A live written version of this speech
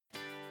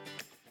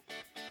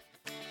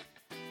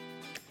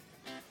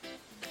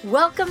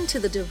Welcome to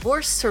the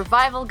Divorce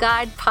Survival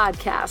Guide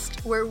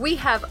podcast, where we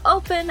have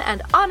open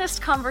and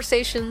honest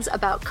conversations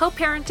about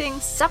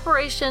co-parenting,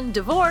 separation,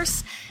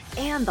 divorce,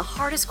 and the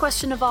hardest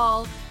question of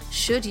all,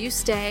 should you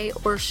stay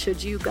or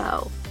should you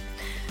go?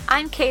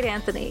 I'm Kate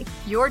Anthony,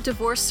 your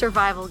divorce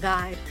survival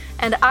guide,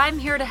 and I'm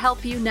here to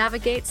help you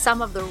navigate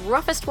some of the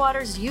roughest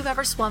waters you've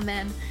ever swum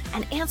in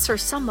and answer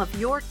some of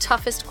your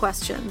toughest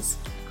questions.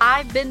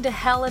 I've been to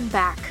hell and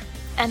back,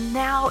 and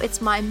now it's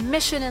my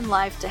mission in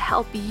life to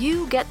help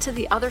you get to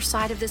the other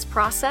side of this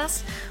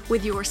process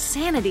with your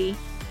sanity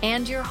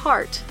and your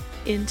heart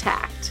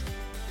intact.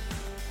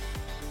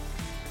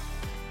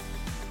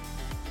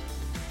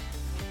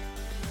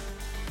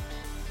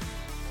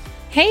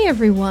 Hey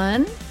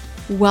everyone,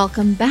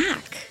 welcome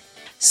back.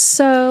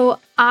 So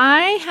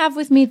I have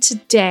with me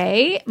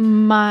today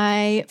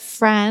my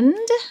friend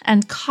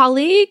and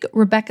colleague,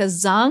 Rebecca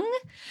Zung.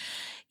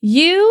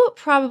 You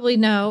probably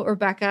know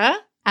Rebecca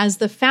as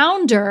the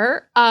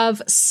founder of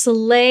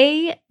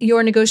Slay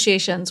Your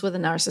Negotiations with a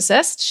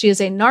Narcissist. She is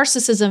a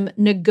narcissism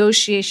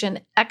negotiation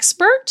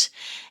expert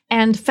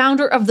and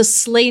founder of the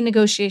Slay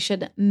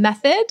Negotiation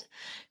Method.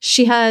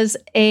 She has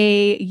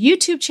a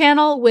YouTube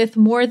channel with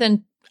more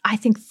than, I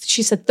think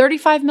she said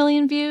 35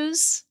 million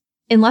views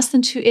in less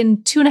than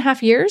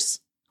 2.5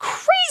 years.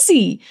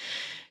 Crazy.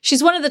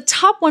 She's one of the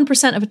top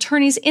 1% of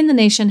attorneys in the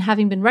nation,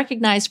 having been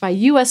recognized by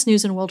U.S.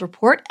 News & World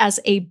Report as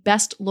a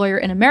best lawyer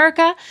in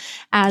America,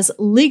 as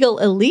legal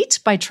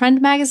elite by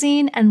Trend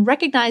magazine, and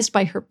recognized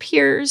by her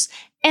peers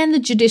and the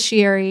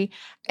judiciary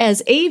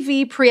as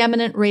AV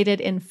preeminent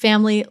rated in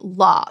family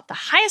law, the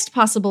highest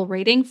possible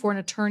rating for an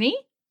attorney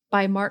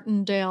by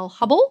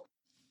Martindale-Hubbell.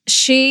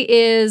 She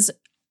is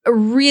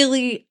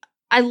really,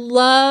 I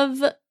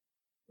love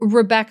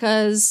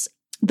Rebecca's,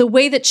 the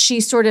way that she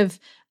sort of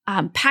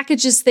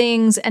packages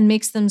things and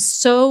makes them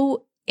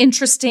so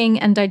interesting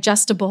and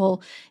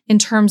digestible in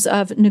terms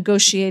of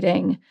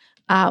negotiating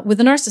with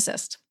a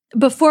narcissist.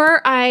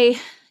 Before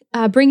I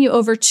bring you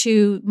over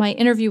to my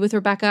interview with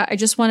Rebecca, I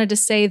just wanted to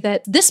say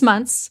that this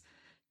month's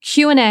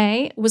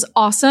Q&A was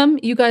awesome.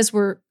 You guys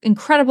were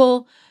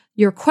incredible.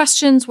 Your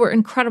questions were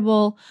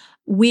incredible.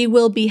 We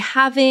will be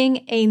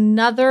having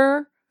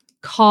another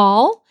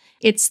call.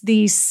 It's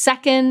the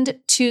second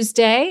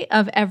Tuesday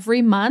of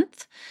every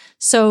month.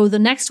 So the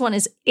next one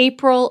is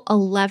April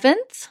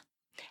 11th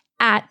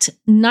at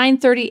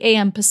 9:30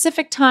 a.m.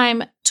 Pacific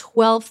time,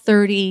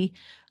 12:30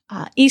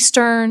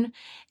 Eastern.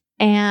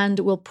 And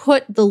we'll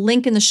put the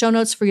link in the show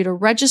notes for you to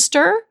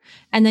register.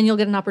 And then you'll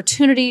get an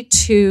opportunity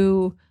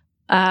to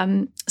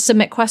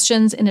submit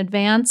questions in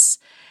advance.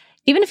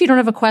 Even if you don't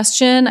have a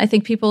question, I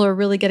think people are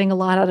really getting a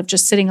lot out of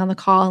just sitting on the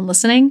call and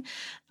listening.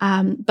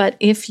 But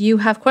if you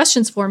have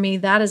questions for me,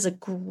 that is a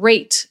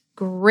great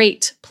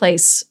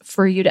place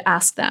for you to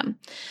ask them.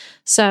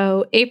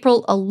 So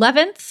April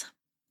 11th,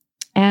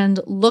 and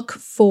look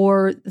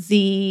for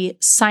the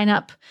sign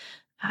up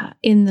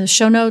in the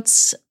show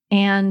notes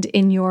and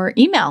in your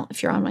email.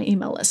 If you're on my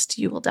email list,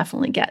 you will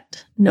definitely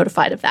get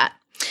notified of that.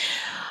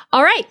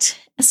 All right.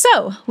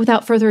 So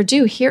without further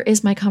ado, here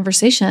is my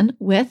conversation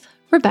with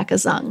Rebecca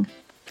Zung.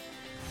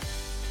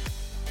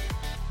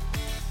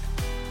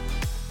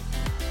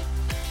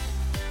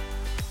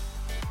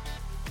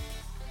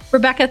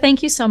 Rebecca,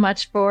 thank you so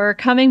much for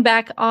coming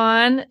back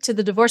on to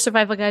the Divorce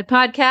Survival Guide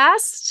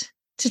podcast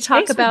to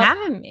talk about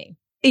having me.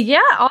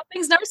 Yeah, all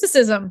things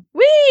narcissism.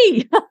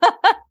 Whee!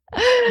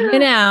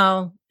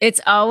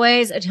 It's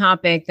always a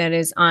topic that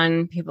is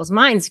on people's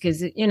minds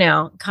because it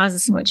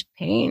causes so much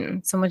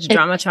pain, so much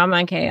drama, trauma,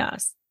 and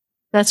chaos.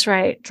 That's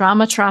right.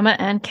 Drama, trauma,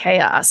 and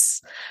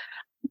chaos.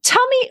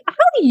 Tell me, how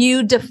do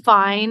you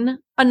define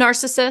a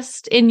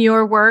narcissist in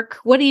your work?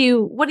 What do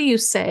you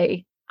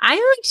say? I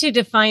like to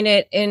define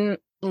it in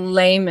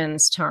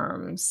layman's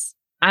terms.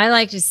 I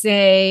like to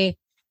say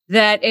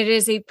that it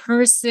is a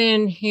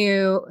person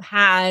who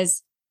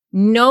has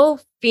no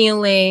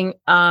feeling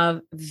of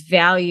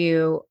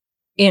value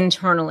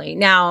internally.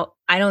 Now,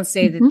 I don't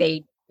say that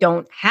they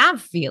don't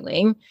have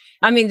feeling.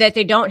 I mean, that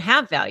they don't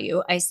have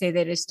value. I say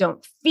they just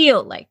don't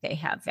feel like they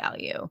have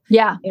value.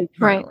 Yeah.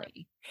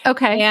 Internally. Right.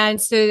 Okay. And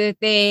so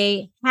that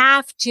they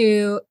have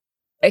to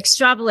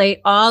extrapolate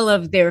all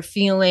of their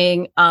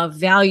feeling of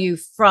value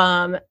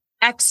from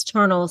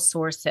external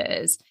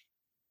sources,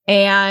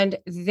 and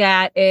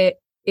that it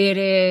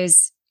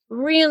is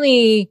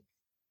really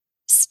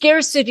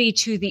scarcity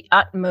to the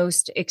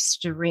utmost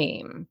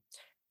extreme.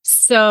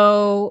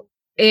 So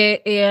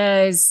it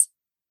is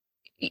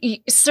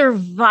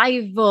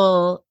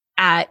survival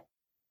at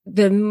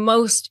the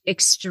most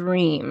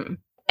extreme.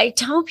 I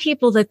tell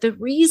people that the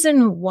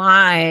reason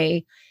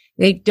why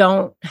they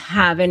don't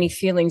have any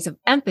feelings of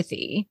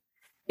empathy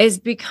is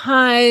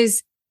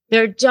because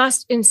they're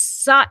just in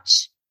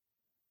such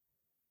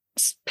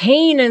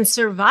pain and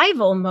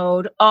survival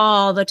mode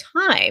all the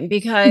time,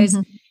 because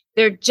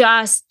they're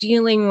just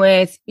dealing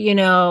with, you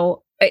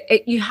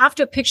have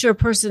to picture a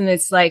person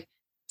that's like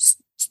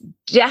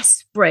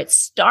desperate,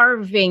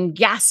 starving,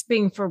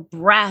 gasping for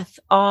breath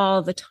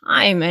all the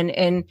time.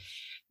 And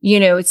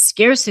it's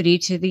scarcity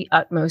to the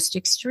utmost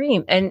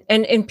extreme.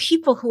 And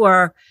people who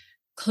are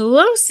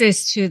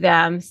closest to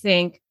them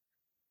think,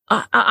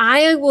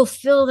 I will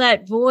fill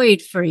that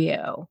void for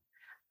you.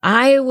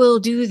 I will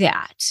do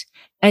that.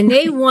 And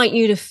they want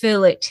you to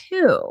fill it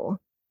too.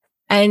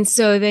 And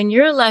so then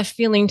you're left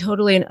feeling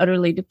totally and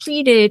utterly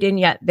depleted, and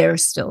yet they're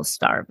still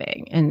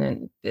starving. And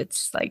then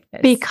it's like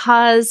this.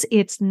 Because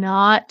it's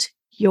not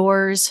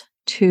yours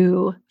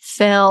to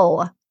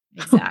fill.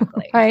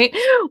 Exactly. Right?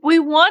 We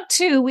want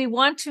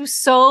to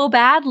so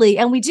badly.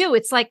 And we do.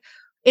 It's like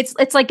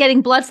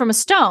getting blood from a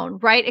stone,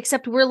 right?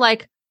 Except we're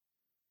like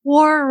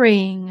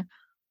pouring.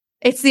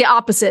 It's the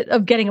opposite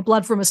of getting a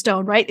blood from a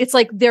stone, right? It's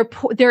like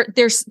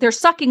they're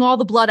sucking all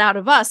the blood out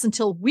of us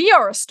until we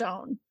are a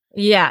stone.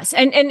 Yes.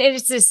 And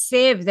it's a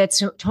sieve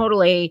that's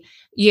totally,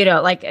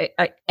 like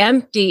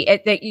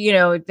empty.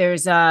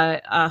 There's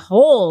a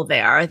hole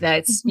there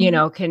that's,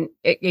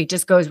 it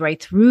just goes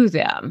right through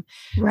them.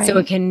 Right. So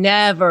it can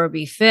never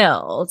be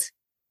filled.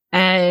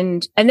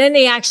 And then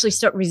they actually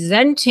start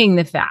resenting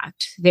the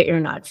fact that you're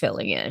not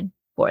filling in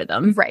for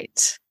them.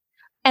 Right.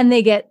 And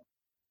they get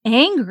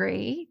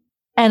angry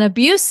and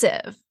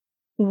abusive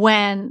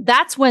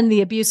that's when the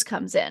abuse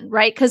comes in,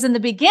 right? Because in the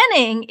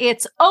beginning,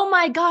 it's, oh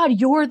my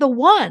God, you're the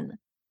one.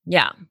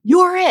 Yeah.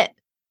 You're it.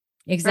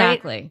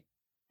 Exactly. Right?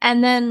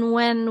 And then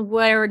when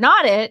we're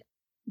not it,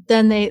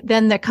 then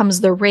there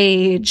comes the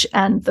rage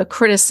and the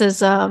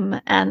criticism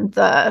and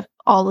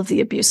all of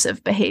the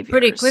abusive behaviors.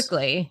 Pretty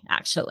quickly,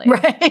 actually.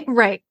 Right,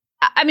 right.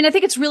 I mean, I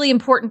think it's really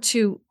important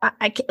to,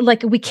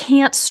 we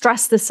can't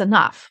stress this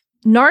enough.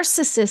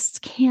 Narcissists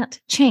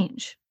can't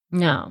change.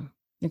 No,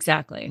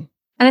 exactly.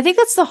 And I think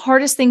that's the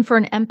hardest thing for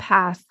an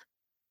empath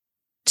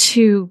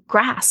to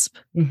grasp,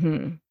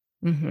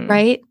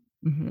 right?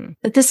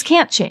 That this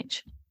can't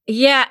change.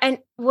 Yeah. And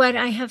what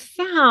I have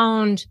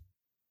found,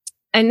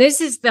 and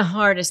this is the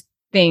hardest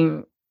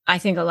thing, I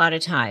think a lot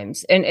of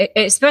times, and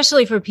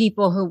especially for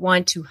people who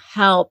want to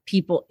help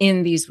people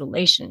in these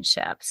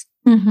relationships,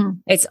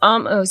 it's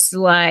almost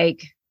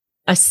like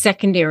a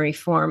secondary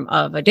form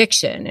of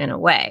addiction in a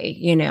way,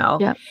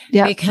 Yeah.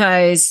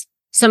 Because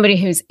somebody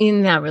who's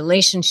in that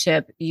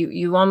relationship,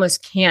 you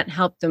almost can't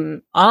help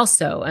them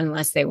also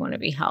unless they want to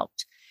be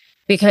helped,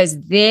 because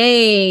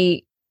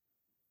they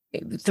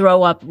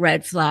throw up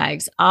red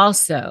flags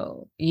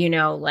also,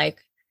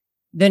 like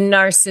the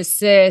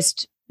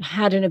narcissist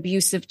had an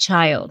abusive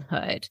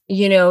childhood.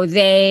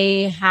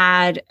 They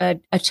had a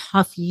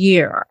tough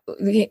year.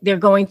 They're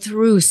going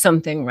through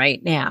something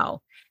right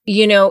now.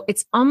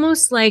 It's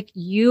almost like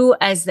you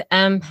as the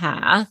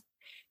empath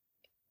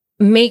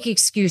make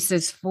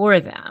excuses for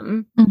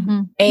them.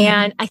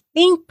 And I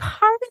think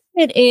part of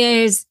it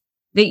is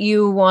that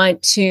you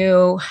want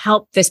to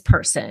help this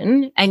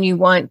person, and you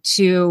want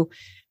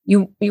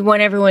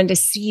everyone to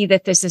see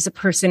that this is a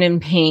person in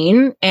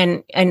pain.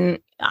 And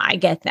I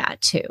get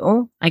that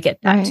too.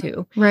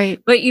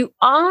 Right. But you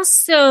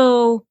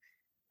also,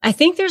 I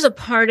think there's a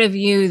part of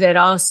you that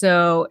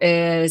also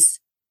is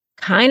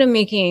kind of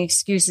making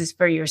excuses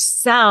for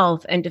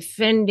yourself and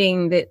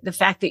defending the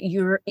fact that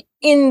you're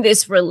in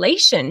this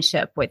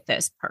relationship with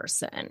this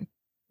person,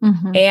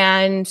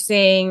 and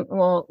saying,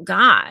 well,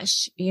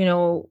 gosh,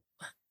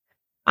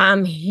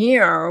 I'm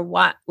here.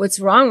 What's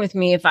wrong with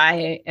me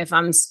if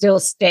I'm still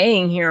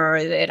staying here,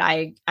 or that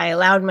I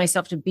allowed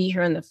myself to be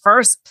here in the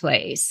first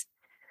place?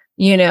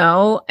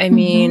 I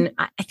mean,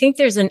 I think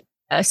there's a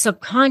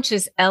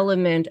subconscious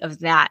element of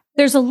that.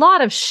 There's a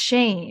lot of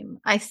shame,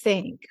 I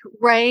think,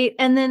 right?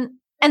 And then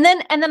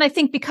I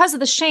think because of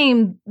the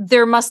shame,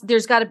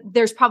 there's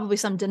probably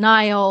some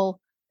denial.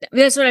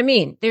 That's what I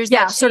mean. There's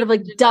that sort of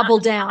like double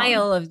down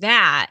denial of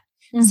that.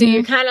 So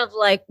you're kind of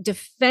like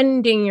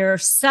defending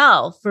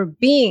yourself for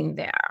being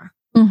there.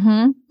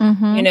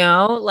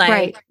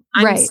 Like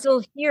I'm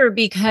still here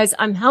because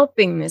I'm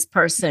helping this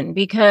person,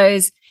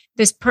 because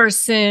this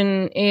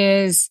person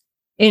is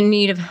in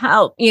need of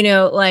help. They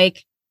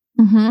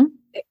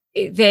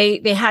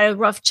had a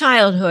rough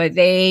childhood.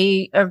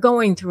 They are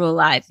going through a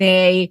lot.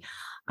 They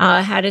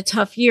had a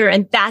tough year,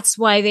 and that's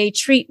why they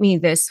treat me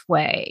this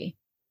way.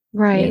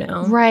 Right.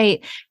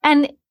 Right.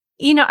 And,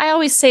 I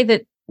always say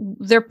that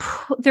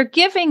they're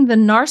giving the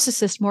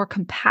narcissist more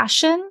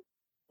compassion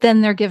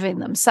than they're giving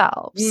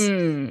themselves.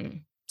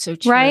 So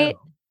true. Right?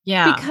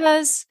 Yeah.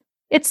 Because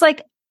it's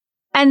like,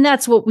 and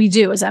that's what we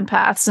do as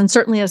empaths, and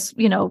certainly as,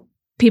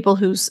 people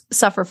who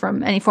suffer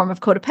from any form of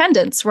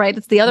codependence, right?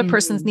 It's the other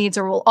person's needs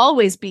will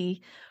always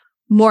be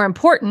more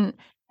important.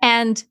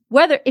 And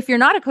if you're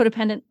not a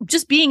codependent,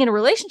 just being in a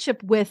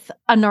relationship with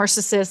a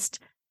narcissist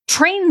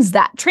trains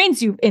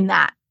you in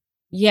that.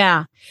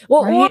 Yeah.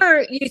 Well, right?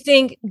 Or you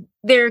think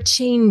they're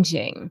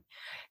changing,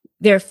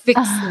 they're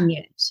fixing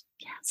it.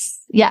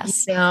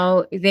 Yes.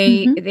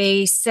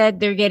 They said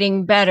they're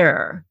getting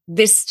better.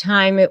 This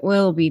time it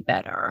will be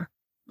better.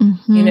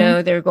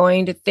 They're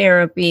going to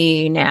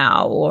therapy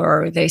now,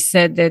 or they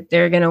said that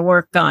they're going to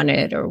work on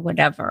it or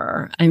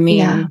whatever. I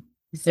mean,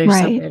 they're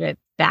so good at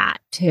that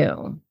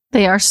too.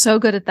 They are so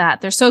good at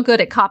that. They're so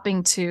good at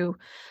copping to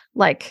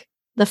like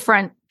the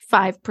front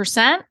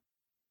 5%.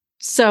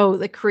 So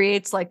that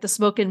creates like the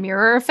smoke and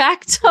mirror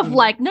effect of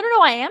like, no,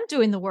 I am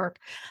doing the work.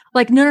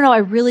 Like, no, I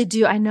really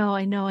do. I know.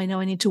 I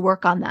need to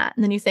work on that.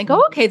 And then you think,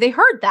 oh, okay, they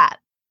heard that,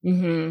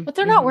 but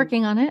they're not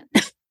working on it.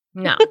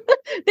 No,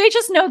 they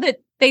just know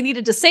that they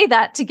needed to say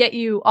that to get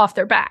you off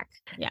their back.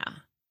 Yeah.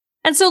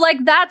 And so like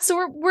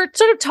we're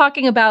sort of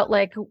talking about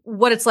like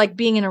what it's like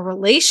being in a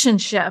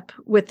relationship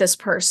with this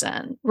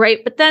person,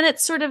 right? But then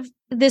it's sort of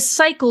this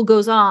cycle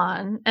goes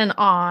on and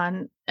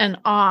on and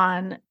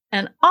on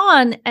and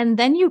on, and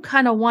then you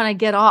kind of want to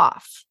get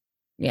off.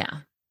 Yeah.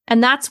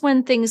 And that's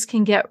when things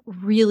can get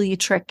really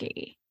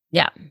tricky.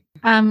 Yeah.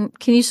 Can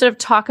you sort of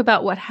talk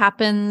about what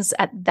happens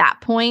at that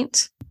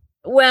point?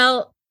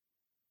 Well,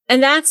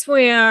 and that's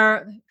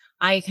where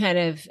I kind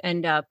of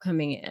end up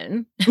coming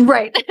in.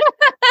 Right.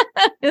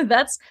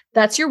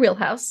 That's your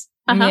wheelhouse.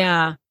 Uh-huh.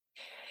 Yeah.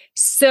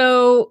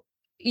 So,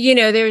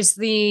 there's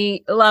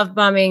the love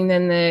bombing,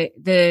 then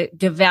the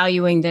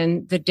devaluing,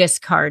 then the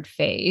discard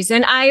phase.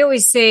 And I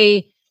always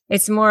say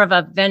it's more of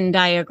a Venn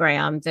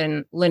diagram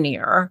than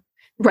linear.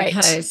 Right.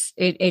 Because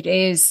it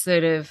is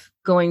sort of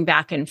going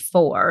back and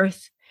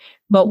forth.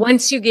 But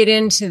once you get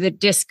into the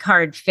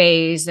discard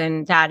phase,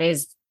 and that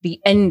is the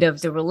end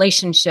of the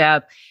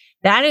relationship,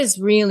 that is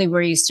really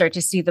where you start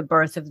to see the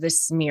birth of the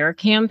smear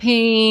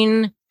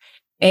campaign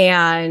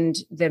and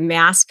the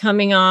mask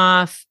coming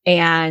off.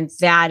 And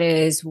that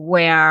is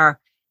where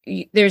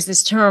there's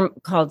this term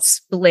called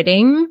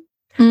splitting,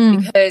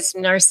 because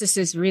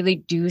narcissists really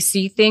do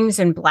see things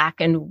in black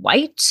and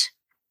white.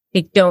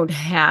 They don't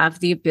have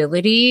the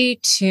ability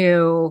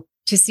to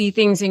see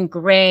things in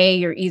gray.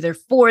 You're either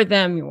for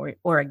them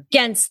or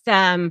against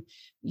them.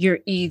 You're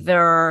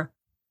either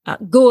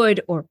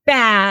good or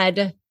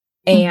bad.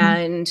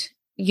 And,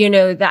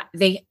 that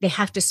they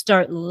have to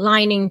start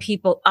lining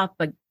people up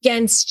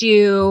against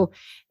you.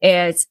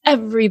 It's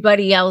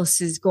everybody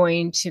else is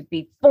going to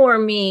be for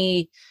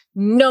me.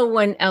 No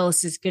one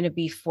else is going to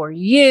be for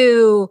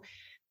you.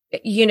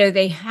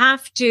 They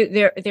have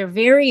to, they're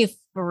very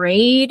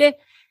afraid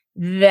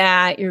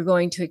that you're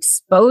going to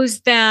expose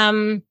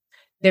them.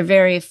 They're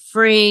very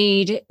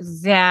afraid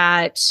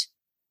that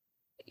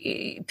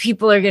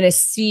people are going to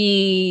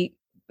see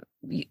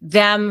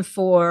them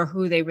for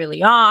who they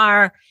really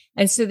are.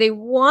 And so they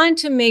want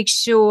to make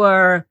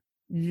sure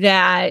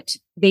that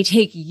they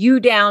take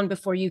you down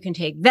before you can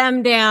take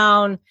them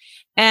down.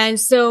 And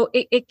so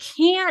it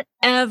can't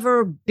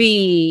ever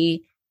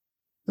be,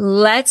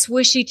 let's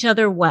wish each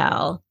other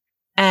well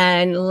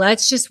and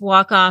let's just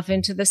walk off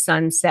into the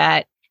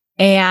sunset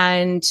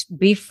and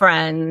be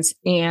friends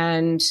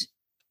and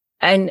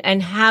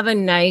have a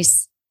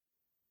nice,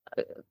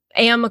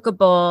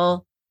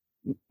 amicable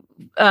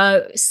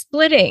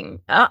splitting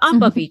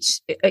up of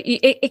each.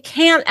 It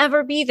can't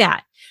ever be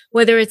that,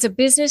 whether it's a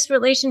business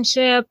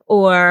relationship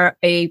or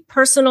a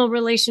personal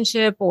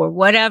relationship or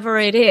whatever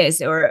it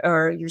is,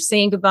 or you're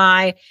saying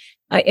goodbye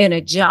in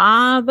a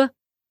job,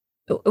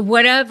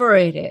 whatever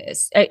it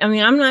is. I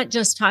mean, I'm not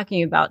just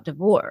talking about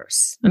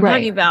divorce. I'm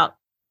talking about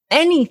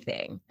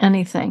anything.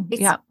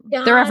 Yeah.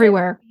 They're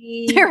everywhere.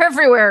 They're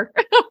everywhere.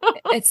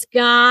 It's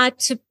got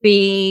to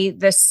be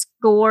the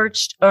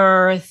scorched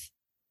earth,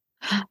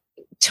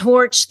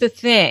 torch the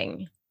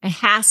thing. It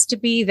has to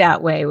be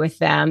that way with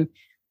them.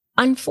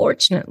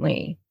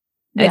 Unfortunately,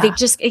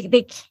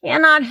 they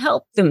cannot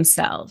help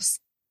themselves.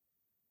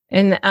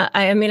 And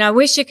I mean, I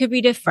wish it could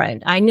be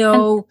different. I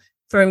know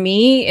for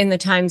me, in the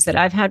times that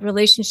I've had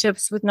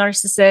relationships with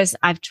narcissists,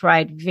 I've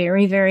tried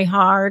very, very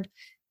hard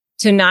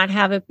to not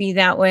have it be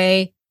that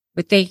way,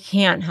 but they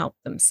can't help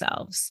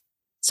themselves.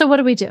 So what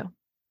do we do?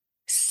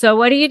 So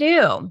what do you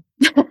do?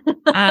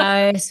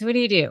 How do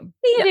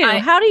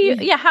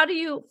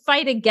you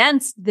fight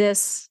against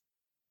this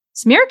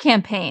smear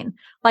campaign?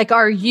 Like,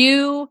 are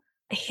you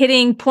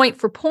hitting point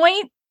for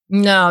point?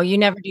 No, you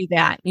never do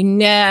that. You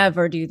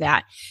never do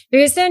that,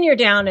 because then you're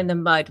down in the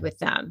mud with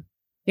them.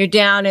 You're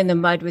down in the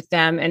mud with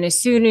them. And as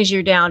soon as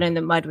you're down in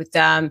the mud with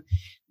them,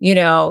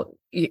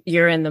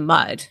 you're in the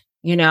mud,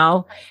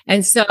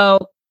 And so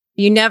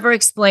you never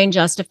explain,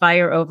 justify,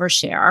 or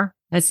overshare.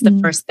 That's the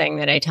first thing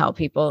that I tell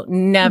people.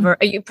 Never.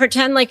 You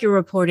pretend like you're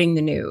reporting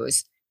the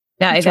news.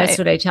 That's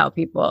what I tell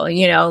people.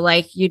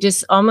 Like you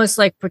just almost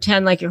like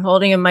pretend like you're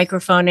holding a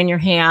microphone in your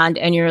hand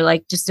and you're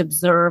like just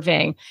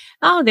observing.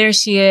 Oh, there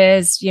she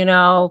is,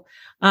 smearing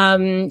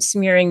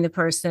the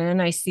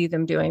person. I see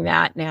them doing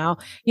that now,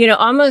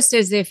 almost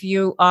as if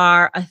you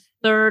are a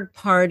third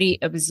party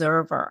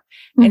observer.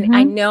 And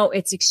I know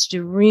it's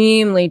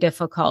extremely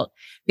difficult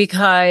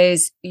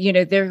because,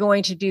 they're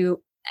going to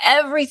do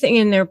everything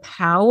in their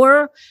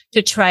power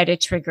to try to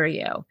trigger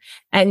you.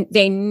 And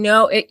they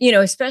know it,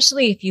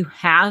 especially if you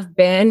have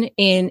been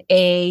in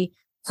a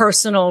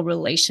personal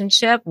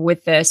relationship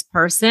with this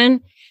person,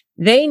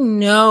 they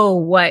know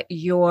what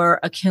your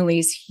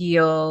Achilles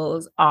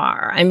heels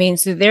are. I mean,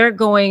 so they're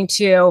going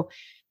to,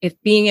 if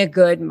being a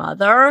good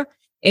mother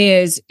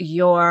is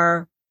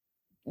your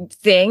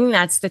thing,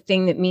 that's the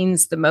thing that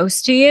means the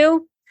most to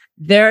you,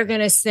 they're going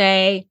to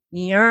say,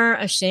 you're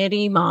a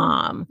shitty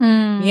mom.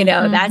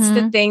 That's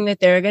the thing that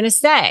they're going to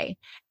say.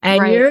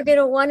 and Right. you're going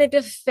to want to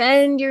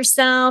defend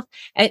yourself.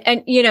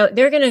 And,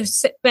 they're going to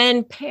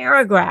spend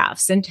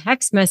paragraphs and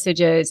text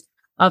messages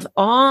of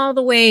all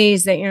the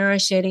ways that you're a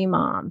shitty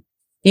mom,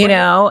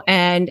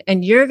 and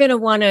you're going to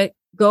want to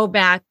go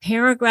back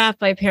paragraph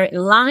by paragraph,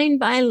 line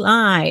by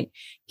line.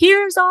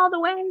 Here's all the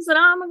ways that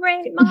I'm a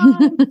great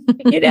mom.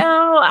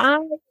 I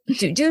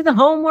do the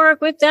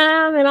homework with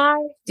them, and I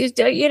just,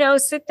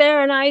 sit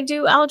there and I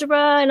do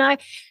algebra, and I,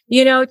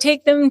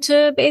 take them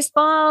to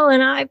baseball,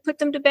 and I put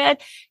them to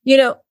bed.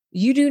 You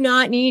do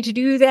not need to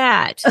do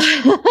that.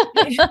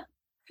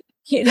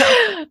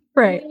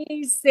 Right.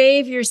 Please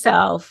save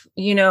yourself.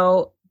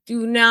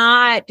 Do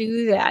not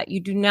do that.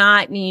 You do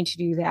not need to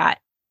do that.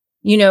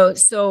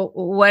 So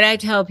what I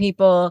tell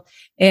people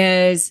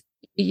is,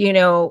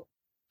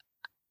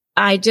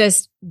 I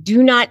just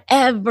do not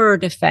ever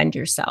defend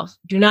yourself.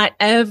 Do not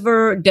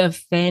ever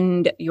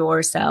defend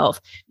yourself.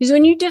 Because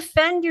when you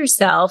defend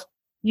yourself,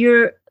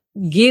 you're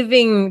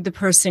giving the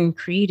person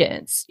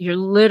credence. You're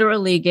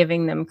literally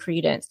giving them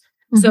credence.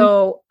 Mm-hmm.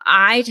 So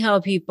I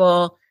tell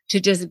people to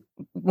just,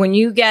 when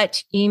you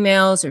get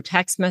emails or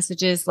text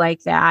messages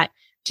like that,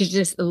 to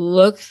just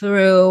look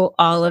through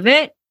all of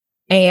it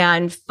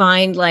and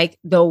find like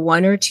the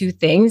one or two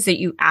things that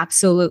you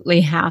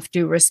absolutely have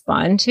to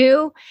respond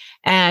to,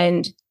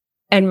 and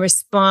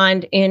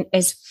respond in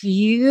as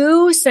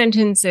few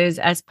sentences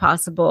as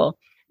possible.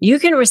 You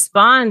can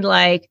respond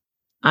like,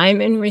 I'm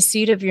in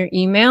receipt of your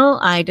email.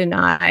 I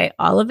deny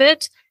all of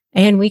it.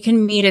 And we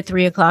can meet at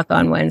 3:00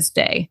 on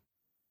Wednesday.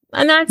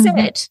 And that's mm-hmm.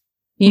 it.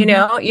 You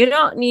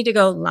don't need to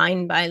go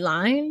line by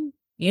line.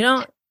 You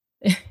don't.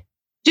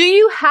 Do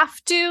you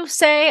have to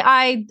say,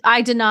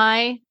 I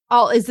deny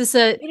all? Is this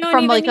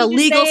from like a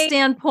legal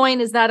standpoint,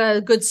 is that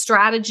a good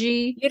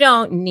strategy? You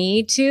don't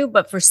need to,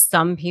 but for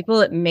some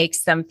people, it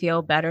makes them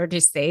feel better to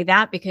say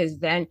that because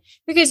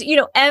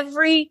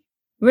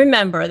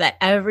remember that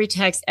every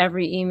text,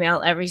 every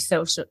email, every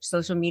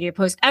social media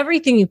post,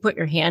 everything you put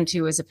your hand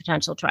to is a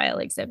potential trial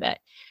exhibit,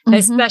 mm-hmm.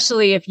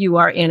 especially if you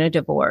are in a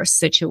divorce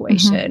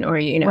situation, mm-hmm.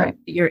 or, right.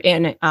 you're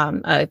in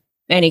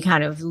any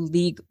kind of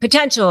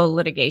potential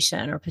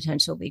litigation or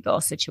potential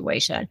legal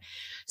situation.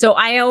 So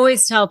I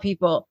always tell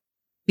people,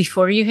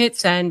 before you hit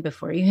send,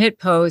 before you hit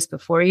post,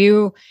 before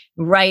you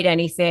write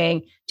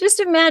anything, just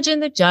imagine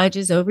the judge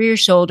is over your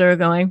shoulder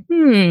going,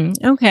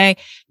 okay.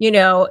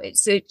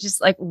 So just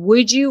like,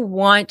 would you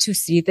want to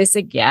see this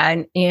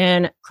again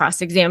in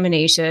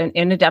cross-examination,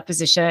 in a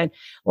deposition,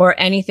 or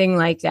anything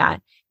like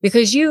that?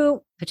 Because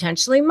you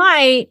potentially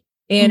might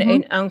in mm-hmm.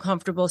 an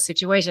uncomfortable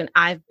situation.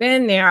 I've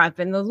been there. I've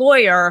been the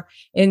lawyer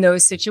in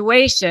those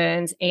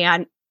situations,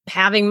 and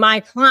having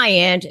my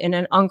client in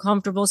an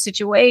uncomfortable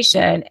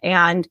situation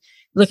and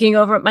looking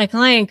over at my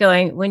client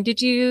going, when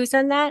did you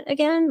send that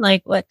again?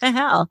 Like, what the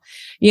hell?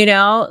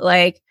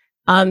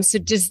 So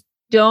just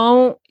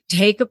don't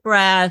take a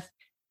breath.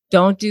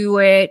 Don't do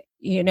it.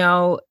 You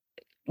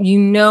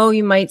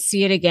might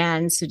see it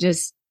again. So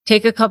just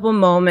take a couple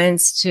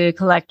moments to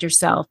collect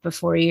yourself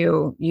before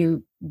you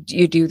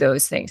do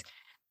those things.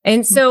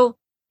 And so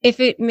if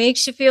it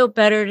makes you feel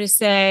better to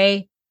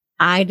say,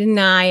 I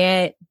deny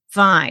it,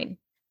 fine.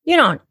 You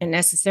don't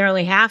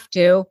necessarily have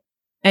to.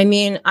 I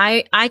mean,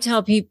 I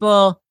tell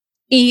people,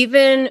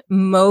 even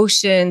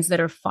motions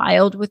that are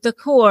filed with the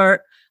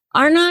court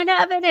are not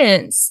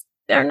evidence.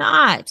 They're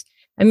not.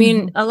 I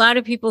mean, mm-hmm. a lot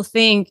of people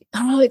think,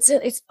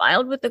 it's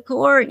filed with the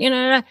court.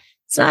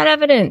 It's not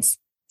evidence.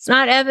 It's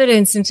not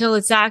evidence until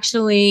it's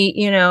actually,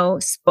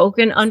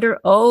 spoken under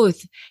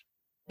oath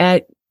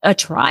at a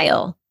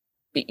trial.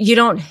 You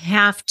don't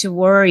have to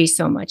worry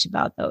so much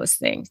about those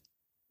things.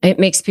 It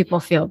makes people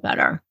feel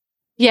better.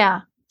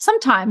 Yeah,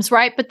 sometimes,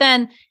 right? But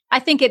then I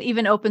think it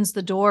even opens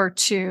the door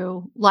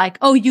to like,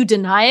 oh, you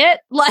deny it?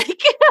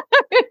 Like,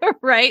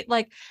 right?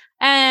 Like,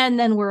 and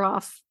then we're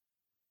off.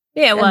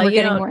 Yeah, well,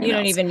 you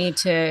don't even need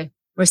to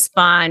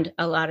respond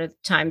a lot of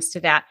times to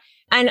that.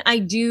 And I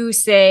do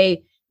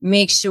say,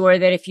 make sure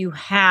that if you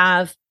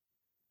have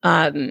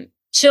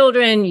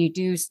children, you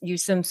do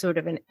use some sort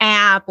of an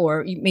app,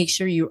 or you make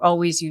sure you're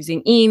always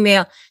using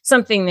email,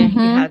 something that mm-hmm.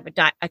 you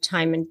have a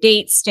time and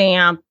date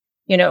stamp.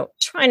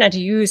 Try not to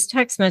use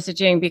text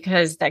messaging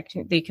because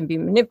they can be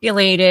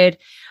manipulated.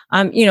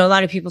 A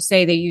lot of people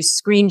say they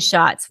use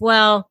screenshots.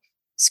 Well,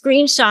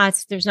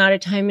 screenshots, there's not a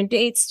time and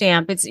date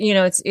stamp.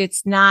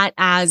 It's not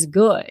as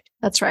good.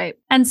 That's right.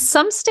 And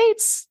some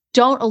states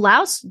don't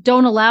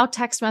allow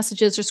text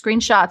messages or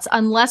screenshots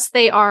unless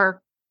they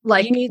are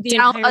like you need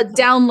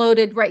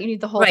downloaded, right? You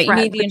need the whole thread. You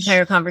need the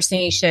entire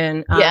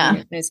conversation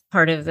as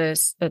part of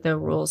the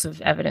rules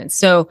of evidence.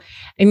 So,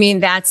 I mean,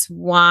 that's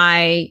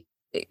why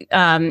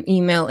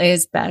email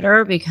is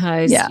better,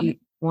 because you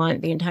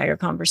want the entire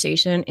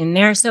conversation in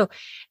there. So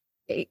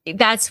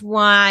that's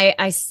why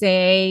I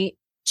say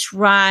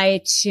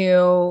try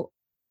to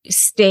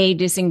stay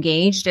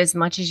disengaged as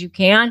much as you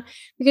can,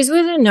 because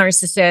with a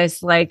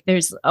narcissist, like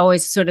there's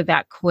always sort of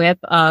that quip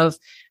of,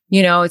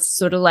 it's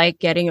sort of like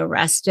getting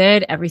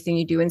arrested. Everything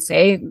you do and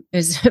say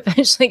is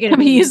eventually going to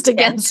be used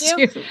against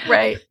you.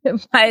 Right.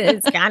 But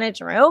it's kind of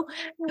true.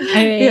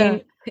 I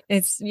mean,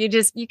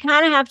 You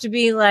kind of have to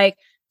be like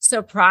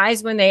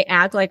surprised when they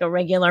act like a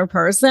regular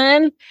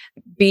person,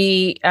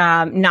 be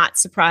not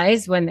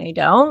surprised when they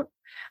don't.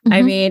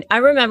 I mean, I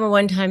remember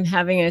one time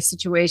having a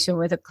situation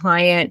with a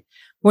client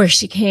where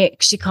she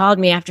called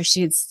me after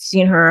she had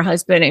seen her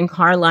husband in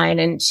car line,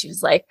 and she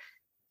was like,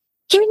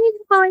 can you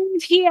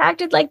believe he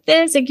acted like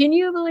this? And can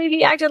you believe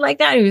he acted like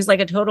that? And he was like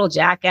a total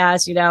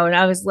jackass, and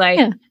I was like,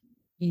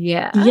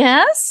 yeah.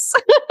 Yes.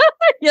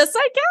 Yes,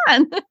 I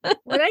can.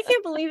 What I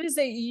can't believe is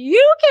that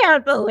you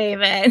can't believe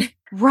it.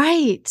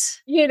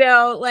 Right.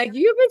 Like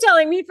you've been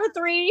telling me for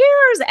 3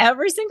 years,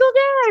 every single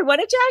day, what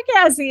a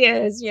jackass he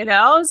is,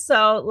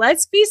 So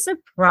let's be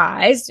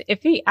surprised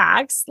if he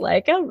acts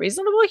like a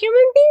reasonable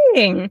human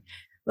being.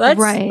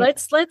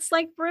 Let's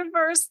like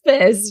reverse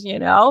this,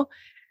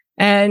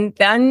 and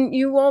then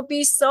you won't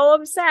be so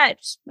upset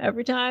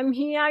every time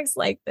he acts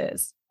like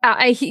this.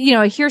 I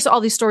hear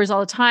all these stories all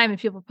the time, and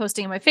people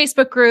posting in my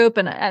Facebook group,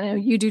 and I know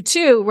you do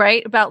too,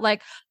 right? About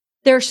like,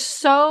 they're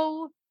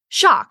so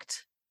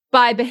shocked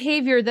by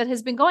behavior that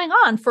has been going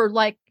on for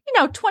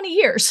 20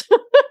 years,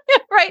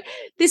 right?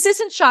 This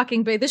isn't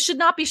shocking, babe. This should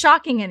not be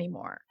shocking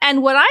anymore.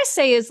 And what I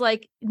say is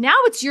like, now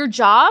it's your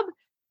job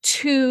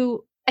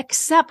to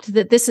accept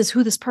that this is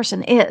who this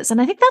person is. And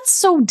I think that's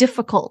so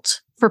difficult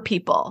for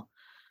people.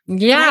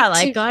 Yeah,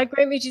 like God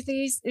grant me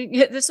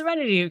the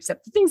serenity to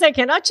accept the things I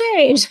cannot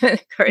change.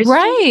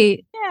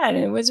 Right. Yeah,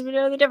 and what's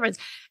the difference?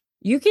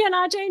 You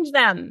cannot change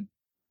them.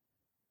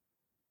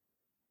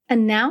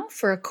 And now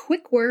for a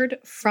quick word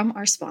from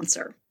our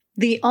sponsor.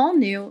 The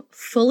all-new,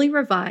 fully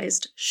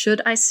revised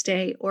Should I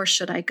Stay or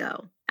Should I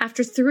Go?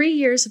 After 3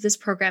 years of this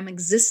program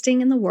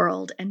existing in the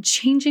world and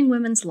changing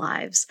women's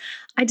lives,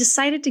 I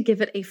decided to give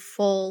it a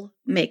full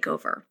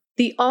makeover.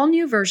 The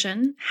all-new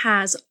version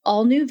has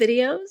all new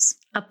videos,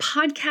 a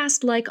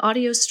podcast-like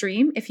audio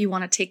stream if you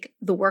want to take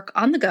the work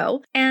on the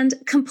go, and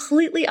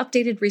completely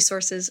updated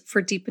resources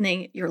for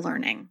deepening your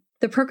learning.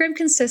 The program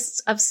consists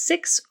of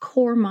 6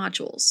 core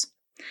modules.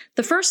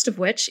 The first of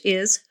which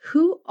is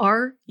Who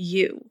Are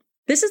You?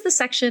 This is the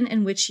section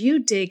in which you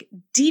dig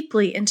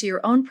deeply into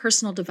your own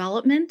personal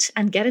development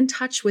and get in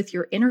touch with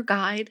your inner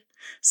guide,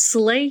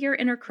 slay your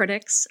inner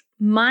critics,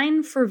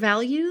 mine for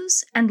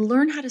values, and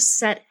learn how to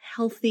set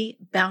healthy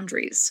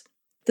boundaries.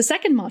 The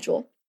second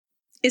module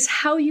is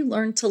How You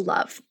Learn to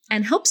Love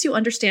and helps you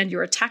understand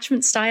your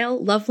attachment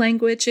style, love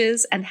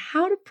languages, and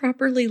how to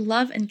properly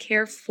love and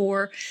care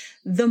for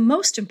the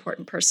most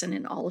important person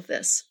in all of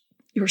this,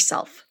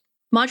 yourself.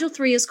 Module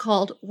 3 is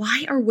called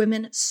Why Are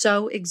Women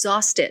So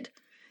Exhausted?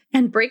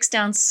 And breaks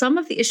down some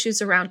of the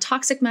issues around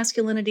toxic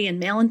masculinity and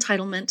male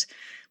entitlement,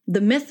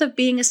 the myth of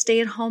being a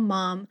stay-at-home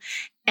mom,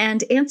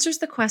 and answers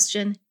the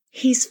question,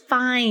 he's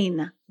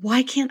fine.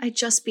 Why can't I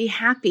just be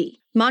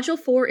happy? Module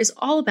 4 is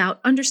all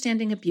about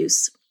understanding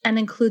abuse and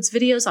includes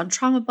videos on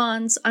trauma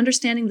bonds,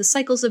 understanding the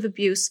cycles of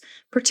abuse,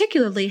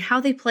 particularly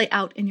how they play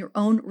out in your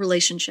own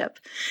relationship,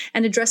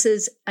 and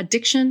addresses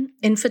addiction,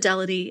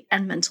 infidelity,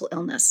 and mental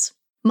illness.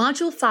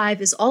 Module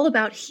 5 is all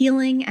about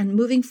healing and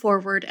moving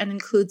forward and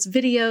includes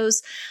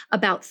videos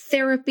about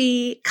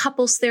therapy,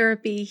 couples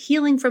therapy,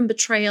 healing from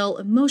betrayal,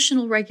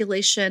 emotional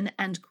regulation,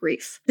 and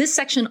grief. This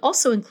section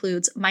also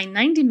includes my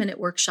 90-minute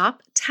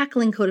workshop,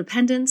 Tackling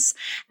Codependence,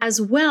 as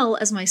well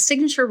as my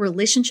signature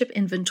relationship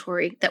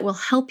inventory that will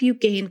help you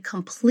gain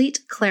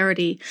complete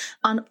clarity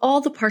on all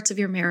the parts of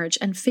your marriage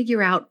and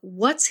figure out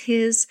what's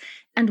his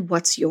and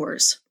what's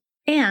yours.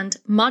 And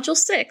Module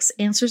 6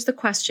 answers the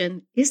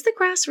question, is the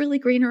grass really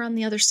greener on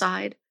the other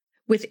side?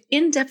 With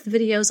in-depth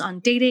videos on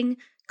dating,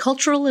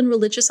 cultural and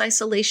religious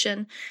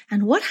isolation,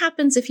 and what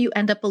happens if you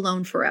end up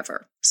alone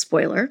forever.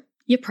 Spoiler,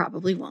 you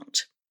probably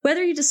won't.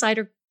 Whether you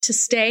decide to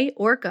stay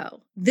or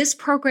go, this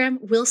program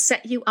will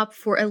set you up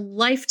for a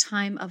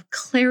lifetime of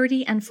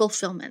clarity and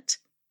fulfillment.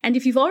 And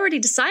if you've already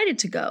decided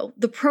to go,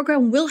 the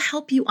program will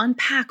help you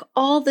unpack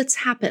all that's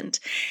happened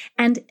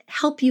and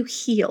help you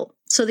heal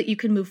so that you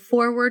can move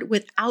forward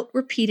without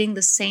repeating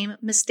the same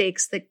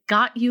mistakes that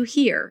got you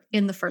here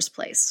in the first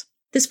place.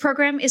 This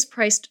program is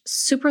priced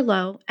super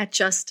low at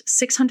just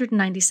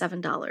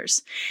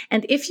 $697.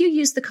 And if you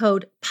use the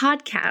code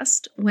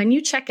PODCAST, when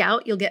you check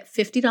out, you'll get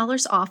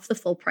 $50 off the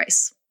full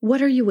price.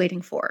 What are you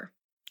waiting for?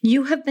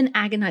 You have been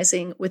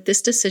agonizing with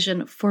this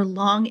decision for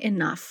long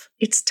enough.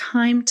 It's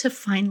time to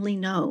finally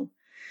know.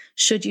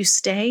 Should you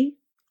stay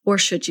or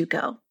should you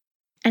go?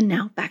 And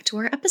now back to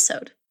our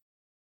episode.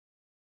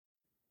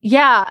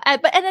 Yeah.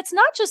 And it's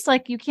not just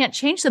like you can't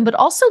change them, but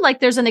also like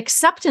there's an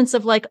acceptance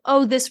of like,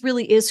 oh, this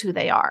really is who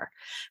they are,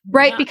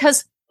 right? Yeah.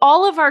 Because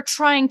all of our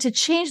trying to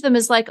change them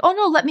is like, oh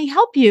no, let me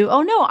help you.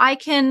 Oh no, I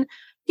can,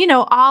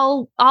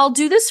 I'll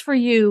do this for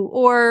you.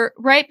 Or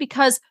right.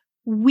 Because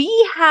we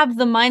have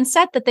the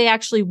mindset that they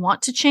actually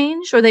want to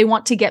change or they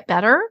want to get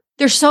better.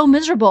 They're so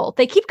miserable.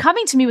 They keep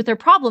coming to me with their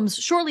problems.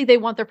 Surely they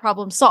want their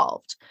problems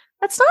solved.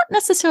 That's not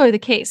necessarily the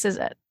case, is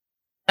it?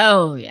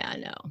 Oh yeah,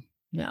 no.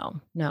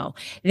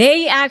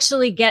 They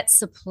actually get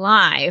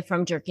supply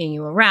from jerking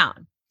you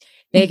around.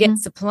 They get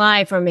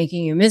supply for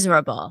making you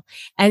miserable.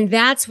 And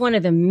that's one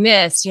of the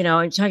myths,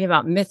 I'm talking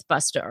about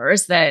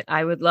Mythbusters that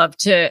I would love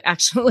to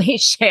actually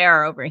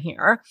share over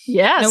here.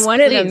 Yes. And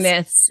one of the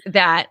myths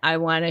that I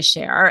want to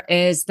share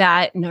is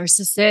that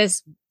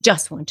narcissists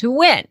just want to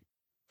win.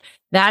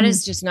 That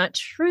is just not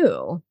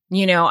true.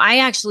 I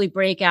actually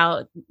break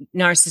out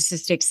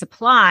narcissistic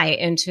supply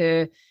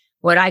into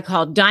what I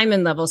call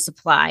diamond level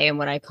supply and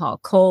what I call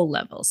coal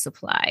level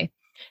supply.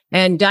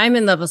 And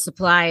diamond level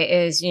supply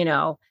is,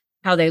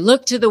 how they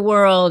look to the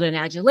world and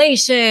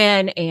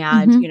adulation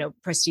and,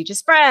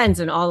 prestigious friends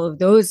and all of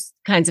those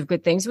kinds of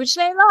good things, which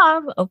they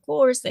love. Of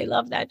course, they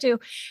love that too.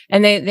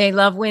 And they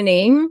love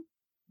winning.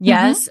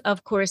 Yes,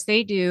 of course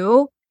they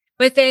do.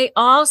 But they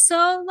also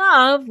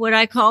love what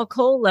I call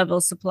coal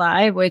level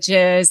supply, which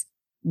is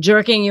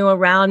jerking you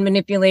around,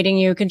 manipulating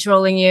you,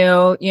 controlling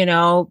you,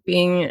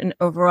 being an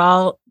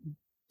overall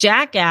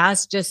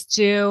jackass just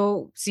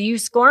to see you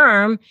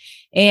squirm.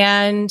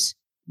 And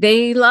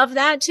they love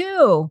that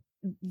too.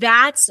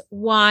 That's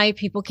why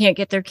people can't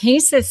get their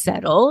cases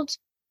settled,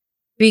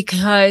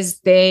 because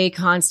they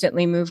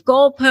constantly move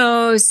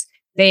goalposts.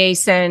 They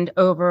send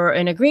over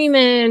an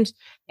agreement,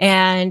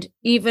 and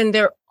even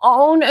their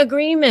own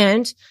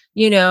agreement,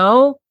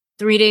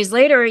 3 days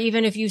later,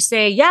 even if you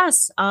say,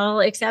 yes, I'll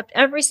accept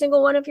every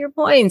single one of your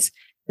points,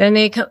 then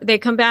they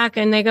come back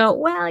and they go,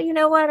 well, you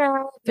know what?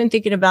 I've been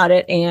thinking about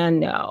it.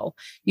 And no,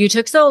 you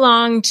took so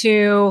long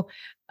to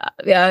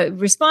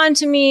respond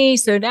to me.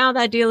 So now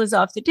that deal is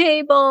off the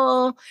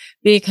table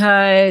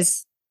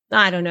because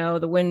I don't know,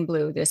 the wind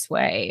blew this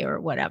way or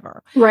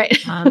whatever. Right.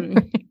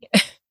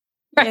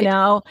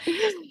 Right.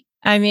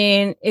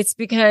 It's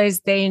because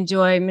they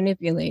enjoy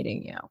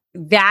manipulating you.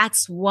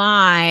 That's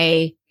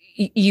why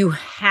you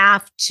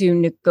have to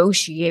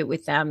negotiate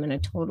with them in a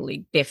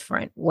totally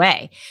different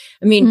way.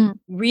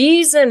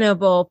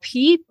 Reasonable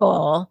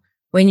people,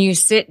 when you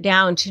sit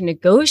down to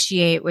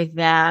negotiate with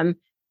them,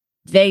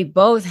 they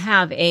both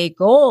have a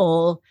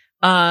goal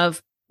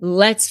of,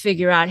 let's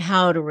figure out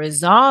how to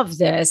resolve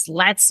this.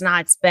 Let's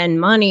not spend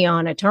money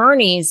on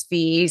attorney's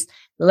fees.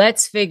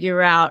 Let's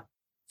figure out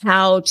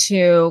how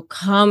to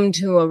come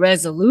to a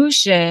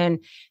resolution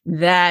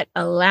that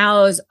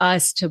allows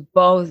us to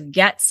both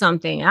get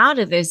something out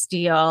of this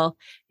deal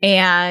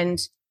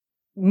and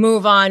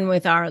move on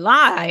with our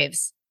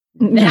lives.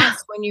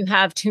 That's when you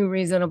have two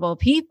reasonable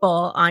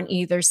people on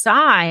either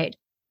side.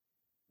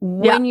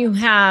 When you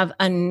have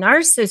a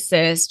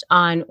narcissist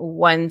on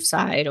one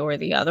side or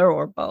the other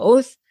or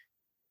both,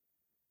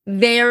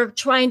 they're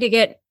trying to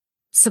get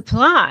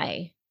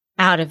supply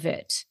out of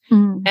it.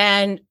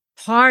 And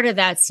part of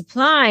that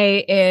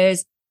supply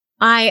is,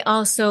 I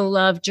also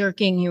love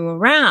jerking you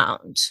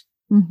around.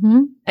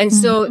 And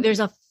so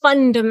there's a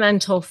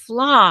fundamental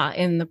flaw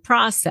in the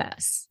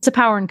process. It's a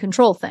power and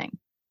control thing,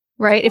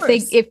 right?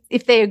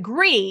 If they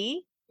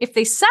agree, if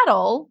they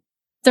settle,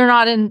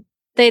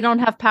 they don't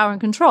have power and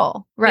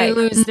control, right?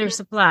 They lose their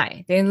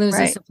supply. They lose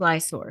a supply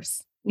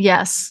source.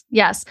 Yes.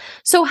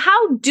 So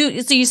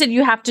you said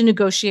you have to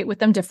negotiate with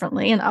them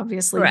differently. And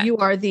obviously you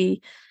are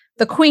the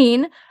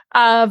queen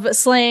of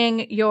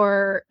slaying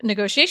your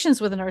negotiations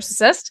with a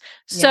narcissist.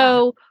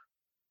 So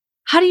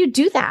how do you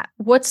do that?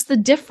 What's the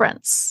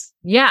difference?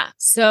 Yeah.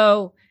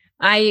 So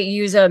I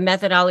use a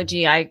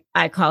methodology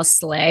I call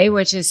SLAY,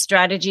 which is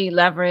strategy,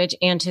 leverage,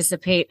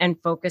 anticipate, and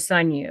focus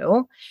on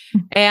you.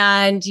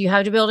 And you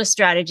have to build a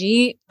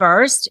strategy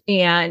first,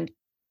 and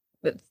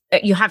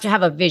you have to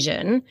have a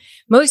vision.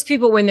 Most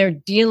people, when they're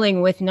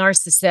dealing with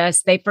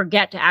narcissists, they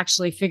forget to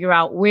actually figure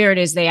out where it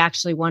is they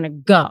actually want to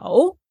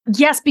go.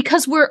 Yes,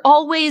 because we're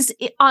always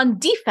on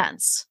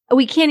defense.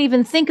 We can't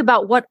even think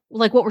about what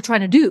we're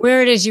trying to do.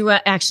 Where it is you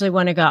actually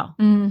want to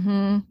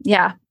go.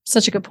 Yeah,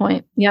 such a good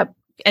point. Yep.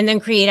 And then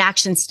create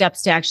action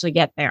steps to actually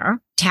get there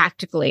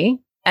tactically.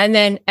 And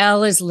then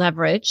L is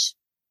leverage.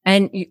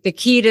 And the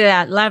key to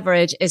that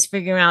leverage is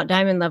figuring out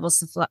diamond level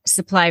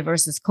supply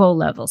versus coal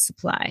level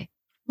supply.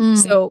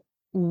 So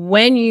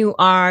when you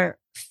are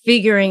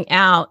figuring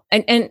out,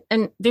 and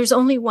there's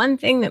only one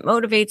thing that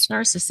motivates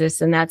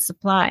narcissists, and that's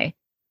supply.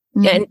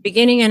 And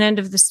beginning and end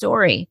of the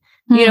story.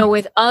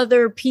 With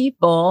other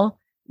people,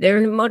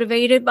 they're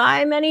motivated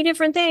by many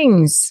different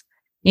things,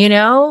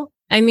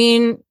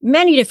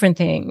 many different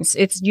things.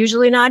 It's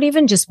usually not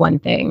even just one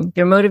thing.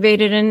 They're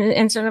motivated and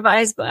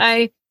incentivized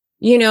by,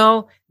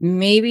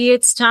 maybe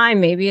it's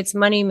time, maybe it's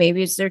money,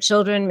 maybe it's their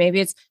children,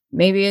 maybe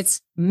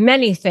it's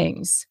many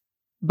things.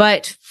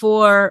 But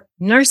for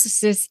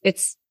narcissists,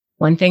 it's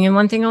one thing and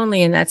one thing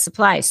only, and that's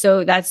supply.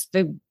 So that's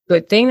the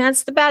good thing.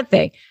 That's the bad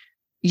thing.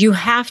 You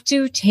have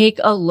to take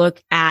a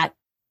look at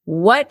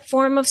what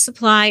form of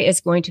supply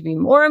is going to be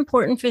more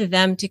important for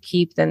them to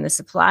keep than the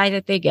supply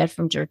that they get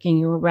from jerking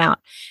you around.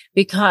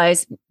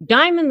 Because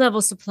diamond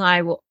level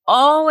supply will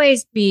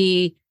always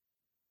be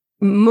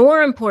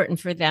more important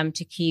for them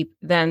to keep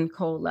than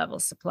coal level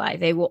supply.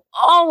 They will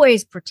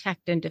always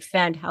protect and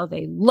defend how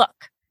they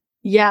look.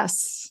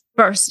 Yes.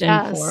 First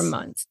and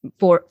foremost.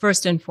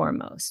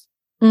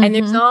 And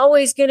there's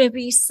always going to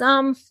be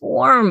some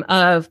form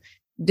of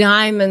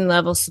diamond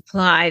level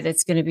supply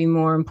that's going to be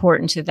more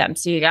important to them.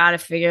 So you got to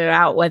figure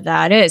out what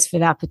that is for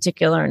that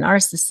particular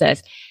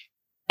narcissist.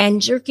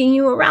 And jerking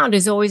you around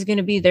is always going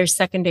to be their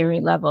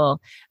secondary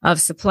level of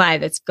supply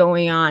that's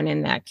going on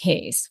in that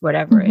case,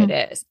 whatever it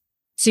is.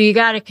 So you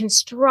got to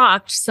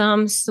construct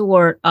some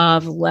sort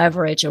of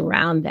leverage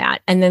around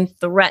that and then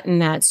threaten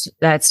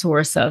that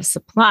source of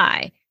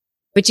supply.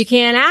 But you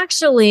can't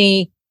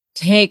actually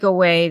take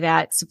away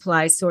that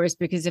supply source,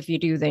 because if you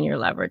do, then your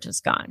leverage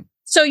is gone.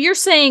 So you're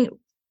saying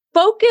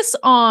focus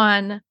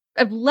on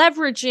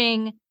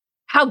leveraging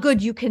how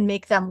good you can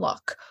make them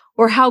look,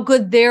 or how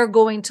good they're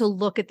going to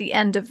look at the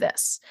end of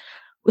this.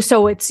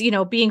 So it's,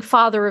 being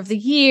father of the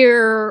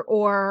year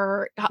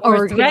or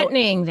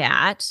threatening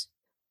that.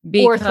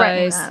 Or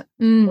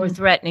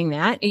threatening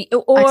that,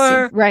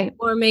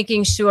 or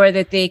making sure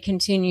that they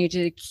continue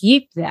to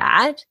keep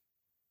that,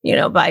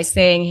 by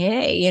saying,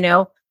 hey,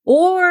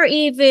 or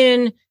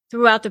even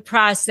throughout the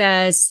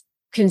process,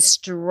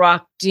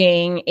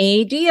 constructing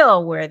a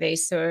deal where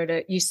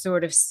you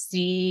sort of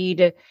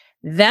seed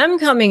them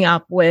coming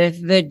up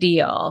with the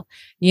deal,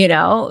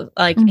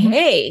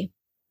 hey,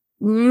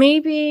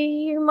 maybe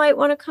you might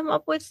want to come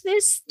up with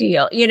this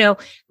deal,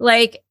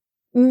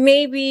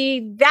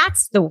 maybe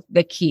that's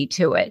the key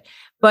to it.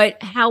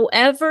 But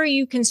however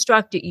you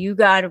construct it, you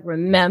got to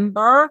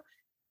remember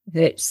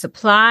that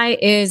supply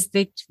is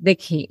the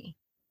key.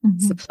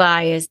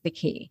 Supply is the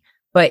key.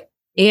 But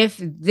if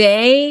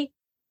they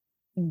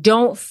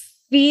don't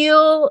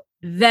feel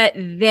that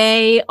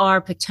they are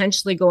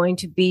potentially going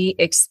to be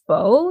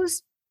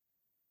exposed,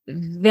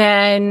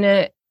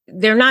 then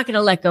they're not going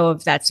to let go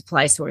of that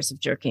supply source of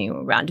jerking you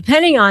around,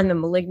 depending on the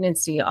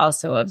malignancy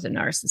also of the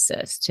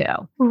narcissist too.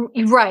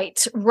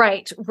 Right.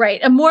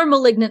 A more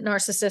malignant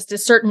narcissist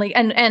is certainly,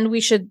 and we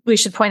should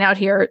point out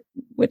here,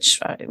 which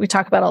we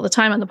talk about all the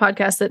time on the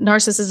podcast, that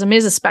narcissism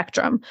is a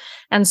spectrum.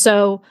 And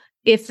so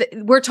if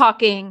we're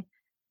talking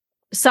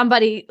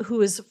somebody who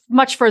is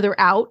much further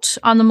out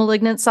on the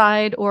malignant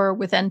side or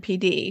with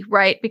NPD,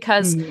 right?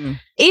 Because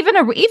even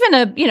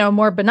a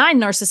more benign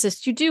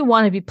narcissist, you do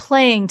want to be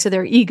playing to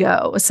their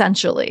ego,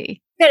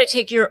 essentially. You got to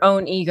take your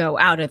own ego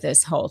out of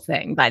this whole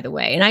thing, by the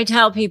way. And I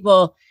tell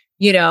people,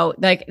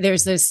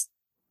 there's this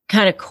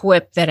kind of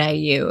quip that I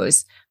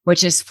use,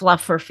 which is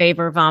fluff for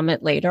favor,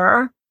 vomit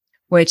later,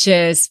 which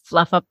is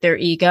fluff up their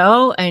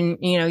ego. And,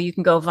 you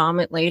can go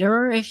vomit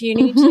later if you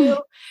need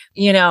to.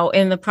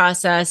 In the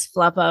process,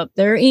 fluff up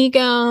their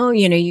ego.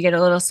 You get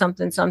a little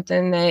something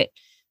that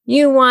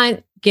you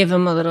want, give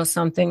them a little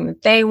something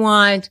that they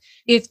want.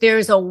 If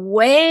there's a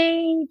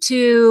way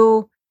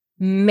to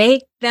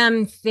make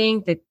them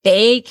think that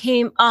they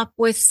came up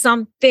with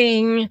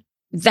something,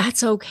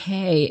 that's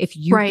okay if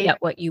you get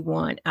what you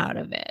want out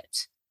of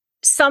it.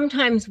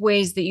 Sometimes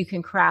ways that you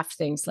can craft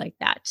things like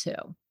that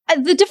too.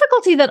 The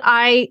difficulty that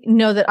I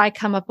know that I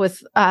come up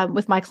with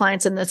my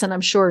clients in this, and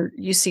I'm sure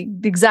you see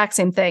the exact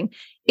same thing,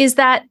 is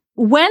that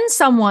when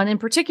someone, in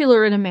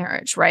particular in a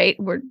marriage, right,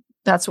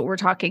 that's what we're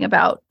talking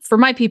about for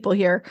my people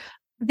here,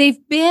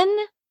 they've been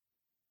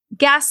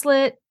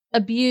gaslit,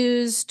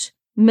 abused,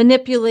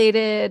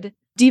 manipulated,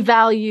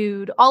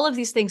 devalued, all of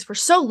these things for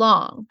so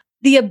long,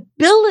 the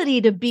ability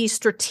to be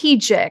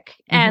strategic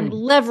and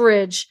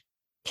leverage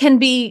can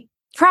be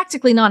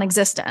practically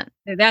non-existent.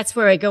 That's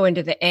where I go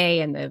into the A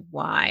and the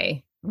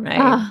Y,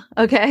 right?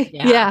 Okay.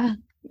 Yeah.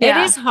 It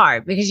is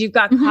hard because you've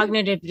got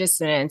cognitive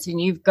dissonance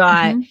and you've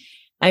got,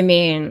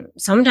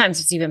 sometimes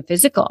it's even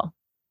physical.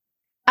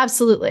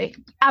 Absolutely.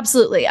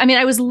 I mean,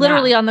 I was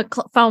literally on the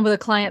phone with a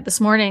client this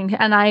morning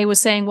and I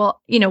was saying,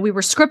 well, we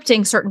were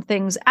scripting certain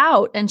things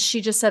out. And she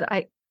just said,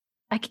 I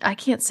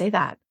can't say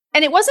that.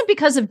 And it wasn't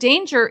because of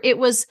danger. It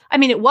was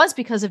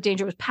because of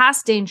danger. It was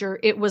past danger.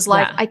 It was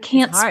like, I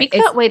can't speak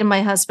that way to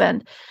my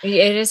husband.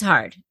 It is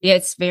hard.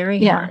 It's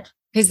very hard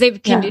because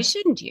they've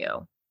conditioned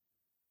you.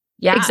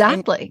 Yeah,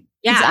 exactly.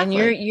 And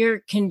you're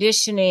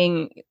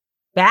conditioning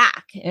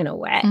back in a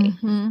way.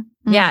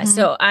 Yeah.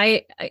 So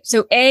A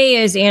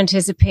is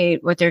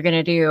anticipate what they're going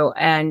to do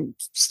and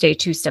stay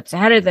 2 steps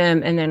ahead of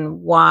them. And then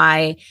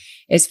Y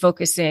is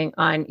focusing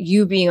on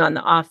you being on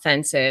the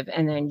offensive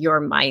and then your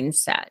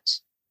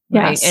mindset.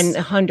 Right. Yes. And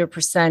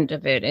 100%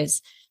 of it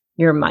is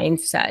your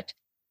mindset.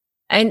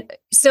 And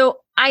so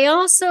I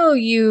also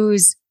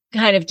use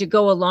kind of to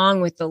go along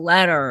with the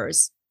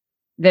letters,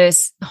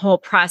 this whole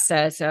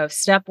process of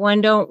step 1,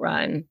 don't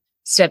run.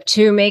 Step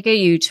 2, make a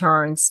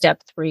U-turn.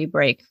 Step 3,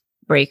 break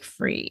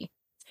free.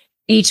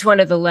 Each one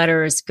of the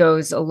letters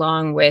goes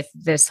along with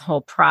this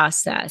whole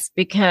process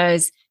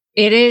because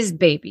it is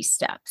baby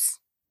steps.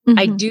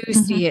 I do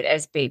see it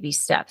as baby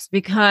steps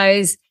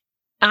because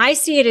I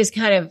see it as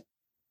kind of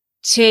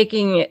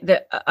taking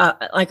the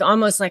like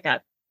almost like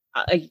a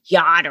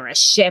yacht or a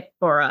ship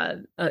or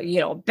a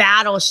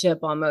battleship,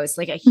 almost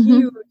like a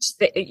huge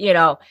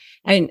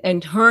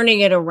and turning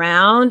it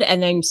around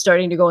and then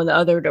starting to go in the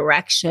other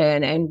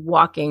direction and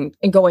walking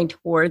and going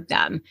toward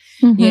them,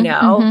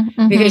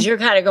 because you're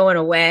kind of going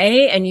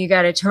away and you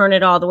got to turn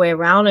it all the way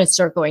around and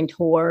start going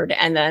toward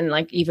and then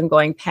like even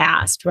going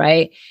past,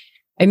 right?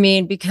 I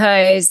mean,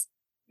 because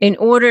in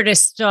order to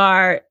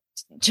start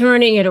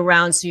turning it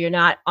around so you're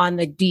not on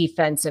the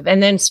defensive,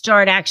 and then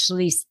start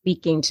actually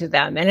speaking to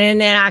them, and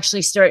then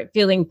actually start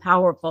feeling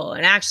powerful,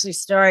 and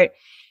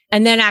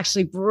then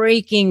actually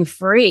breaking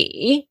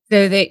free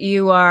so that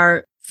you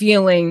are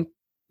feeling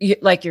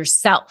like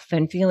yourself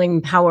and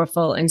feeling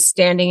powerful and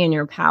standing in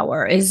your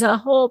power is a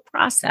whole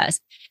process.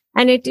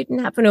 And it didn't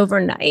happen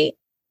overnight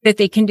that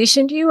they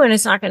conditioned you. And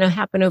it's not going to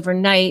happen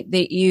overnight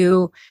that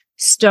you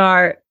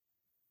start,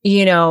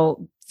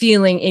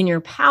 feeling in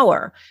your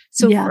power.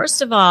 So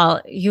first of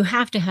all, you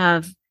have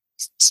to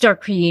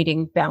start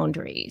creating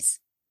boundaries.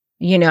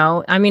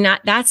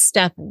 That's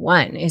step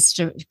one, is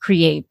to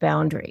create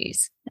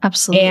boundaries.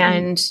 Absolutely.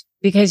 And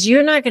because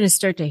you're not going to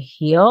start to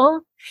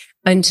heal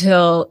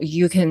until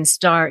you can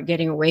start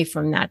getting away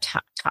from that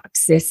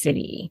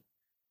toxicity.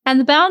 And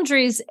the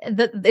boundaries,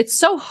 it's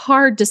so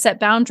hard to set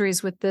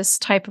boundaries with this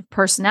type of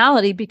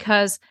personality,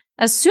 because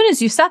as soon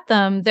as you set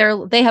them,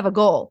 they have a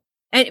goal.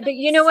 But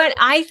you know what?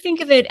 I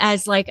think of it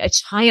as like a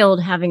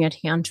child having a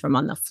tantrum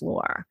on the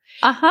floor.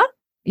 Uh-huh.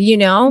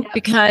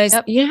 Because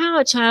you know how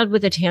a child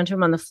with a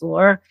tantrum on the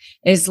floor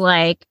is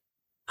like,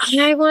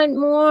 I want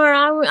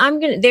more.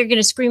 They're going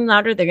to scream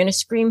louder. They're going to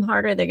scream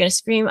harder. They're going to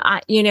scream,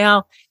 but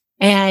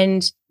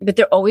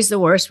they're always the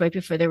worst right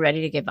before they're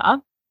ready to give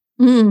up.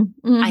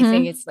 Mm-hmm. I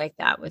think it's like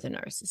that with a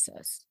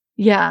narcissist.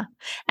 Yeah.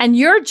 And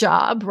your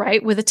job,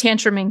 right, with a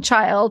tantruming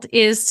child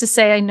is to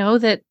say, I know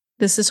that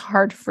this is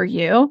hard for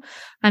you.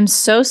 I'm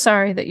so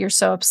sorry that you're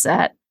so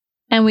upset.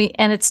 And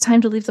it's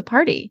time to leave the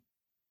party.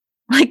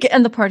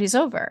 And the party's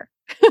over.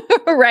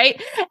 Right.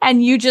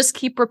 And you just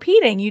keep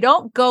repeating. You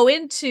don't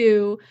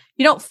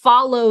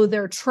follow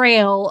their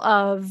trail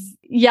of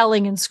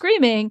yelling and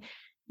screaming.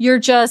 You're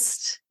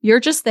just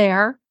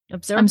there.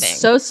 Observing. I'm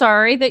so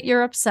sorry that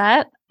you're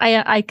upset.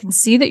 I can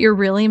see that you're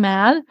really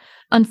mad.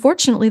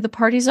 Unfortunately, the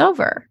party's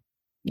over.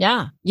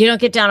 Yeah. You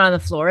don't get down on the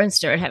floor and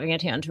start having a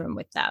tantrum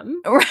with them.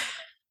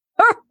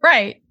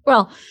 Right.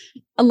 Well,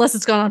 unless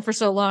it's gone on for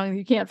so long,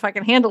 you can't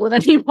fucking handle it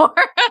anymore.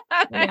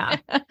 Yeah.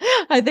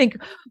 I think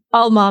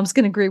all moms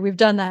can agree. We've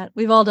done that.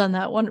 We've all done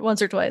that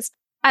once or twice.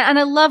 And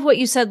I love what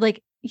you said.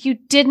 Like, you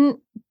didn't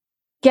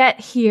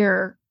get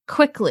here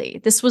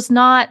quickly. This was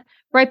not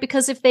right,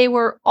 because if they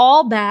were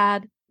all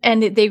bad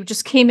and they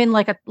just came in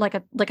like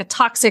a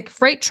toxic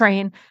freight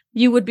train,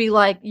 you would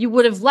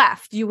have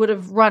left. You would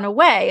have run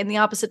away in the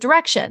opposite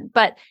direction.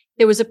 But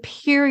there was a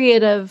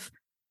period of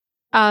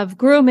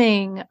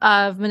grooming,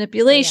 of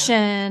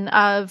manipulation,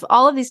 of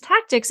all of these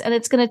tactics. And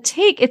it's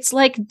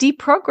like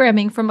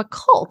deprogramming from a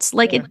cult.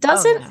 Like, it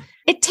doesn't,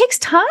 it takes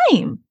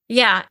time.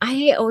 Yeah.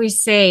 I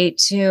always say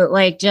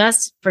to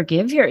just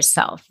forgive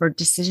yourself for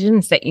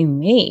decisions that you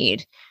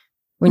made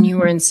when you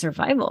were in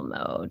survival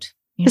mode.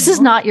 This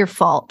is not your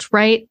fault,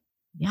 right?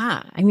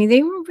 Yeah. I mean,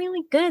 they were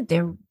really good.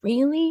 They're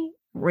really,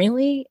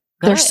 really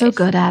good. They're so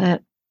good at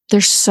it. They're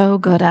so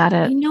good at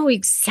it. They know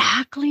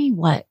exactly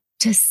what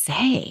to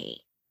say.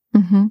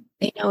 Mm-hmm.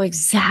 They know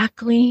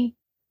exactly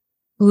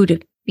who to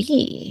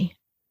be.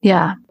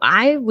 Yeah.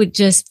 I would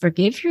just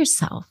forgive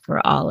yourself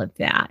for all of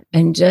that.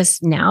 And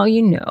just now,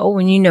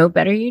 when you know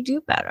better, you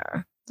do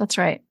better. That's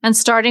right. And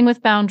starting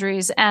with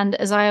boundaries. And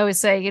as I always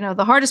say,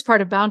 the hardest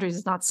part of boundaries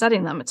is not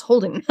setting them, it's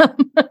holding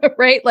them,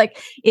 right?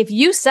 Like, if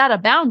you set a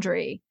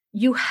boundary,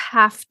 you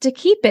have to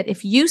keep it.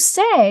 If you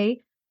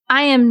say,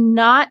 I am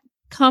not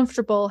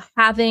comfortable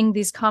having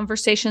these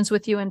conversations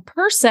with you in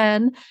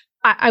person,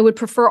 I would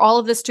prefer all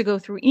of this to go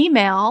through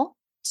email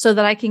so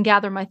that I can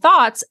gather my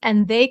thoughts,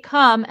 and they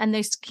come and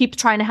they keep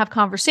trying to have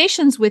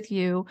conversations with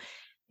you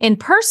in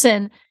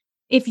person.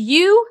 If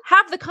you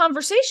have the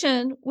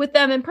conversation with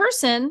them in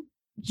person,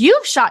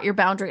 you've shot your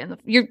boundary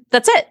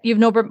that's it. You've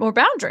no more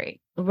boundary.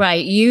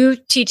 Right. You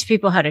teach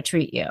people how to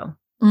treat you.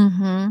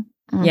 Mm-hmm.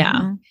 Mm-hmm.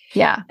 Yeah.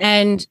 Yeah.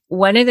 And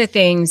one of the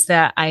things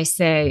that I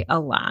say a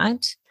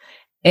lot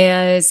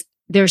is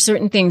there are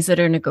certain things that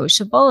are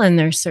negotiable and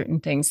there are certain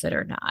things that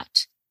are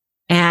not.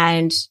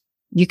 And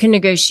you can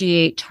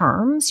negotiate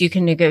terms, you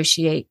can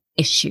negotiate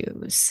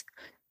issues.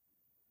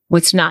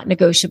 What's not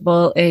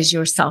negotiable is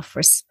your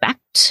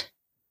self-respect.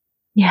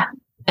 Yeah.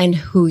 And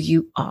who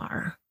you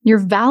are. Your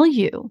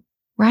value,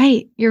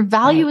 right? Your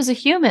value as a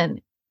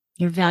human.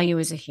 Your value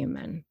as a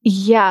human.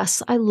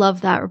 Yes. I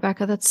love that,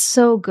 Rebecca. That's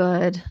so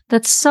good.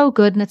 That's so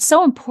good. And it's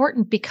so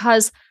important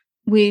because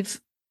we've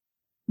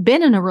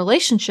been in a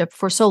relationship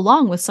for so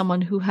long with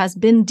someone who has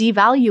been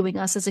devaluing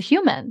us as a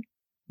human.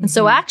 And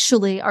so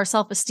actually our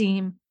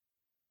self-esteem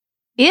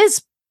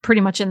is pretty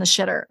much in the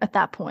shitter at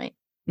that point.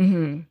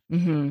 Mm-hmm.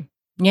 Mm-hmm.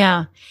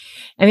 Yeah.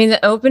 I mean,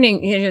 the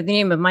opening, the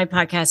name of my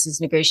podcast is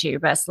Negotiate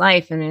Your Best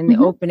Life. And in the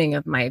opening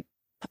of my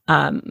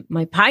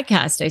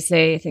podcast, I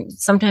say, I think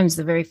sometimes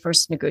the very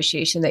first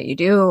negotiation that you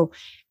do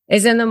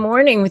is in the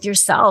morning with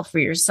yourself for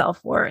your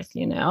self-worth,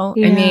 Yeah.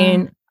 I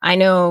mean, I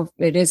know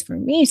it is for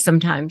me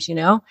sometimes,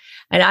 and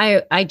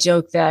I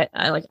joke that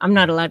I'm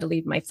not allowed to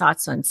leave my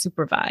thoughts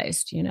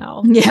unsupervised,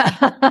 Yeah.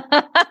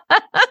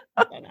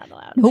 I'm not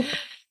allowed.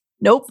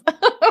 Nope.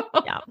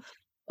 Yeah.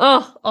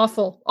 Oh,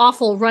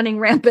 awful, running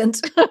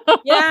rampant.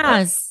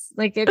 Yes.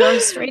 Like they go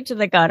straight to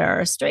the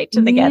gutter, straight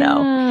to the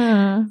ghetto.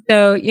 Yeah.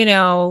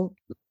 So,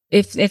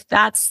 if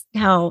that's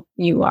how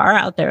you are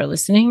out there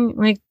listening,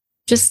 like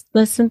just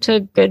listen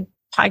to good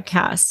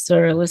podcasts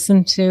or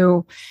listen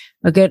to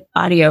a good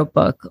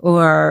audiobook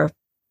or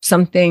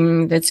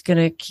something that's going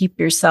to keep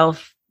your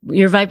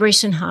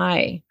vibration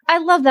high. I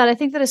love that. I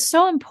think that is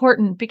so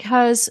important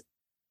because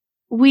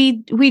we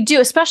do,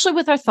 especially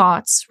with our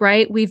thoughts,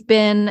 right? We've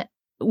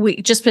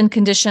just been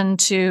conditioned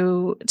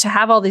to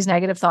have all these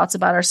negative thoughts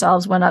about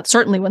ourselves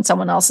certainly when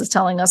someone else is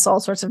telling us all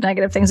sorts of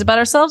negative things about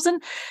ourselves.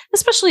 And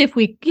especially if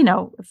we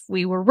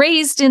were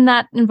raised in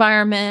that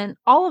environment,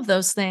 all of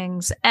those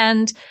things.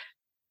 And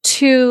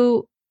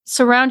to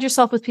surround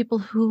yourself with people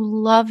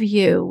who love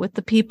you, with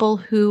the people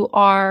who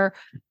are,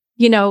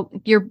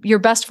 your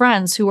best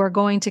friends who are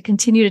going to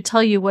continue to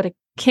tell you what a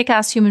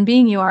kick-ass human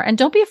being you are. And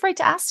don't be afraid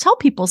to tell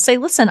people, say,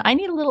 listen, I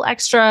need a little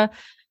extra,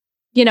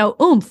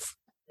 oomph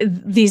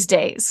these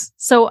days.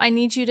 So I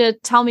need you to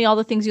tell me all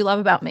the things you love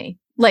about me,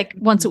 like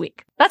once a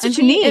week. That's what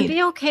you need. And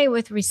be okay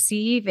with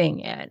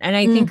receiving it. And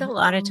I think a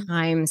lot of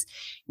times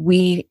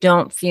we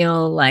don't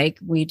feel like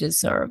we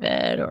deserve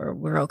it or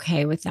we're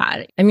okay with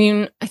that. I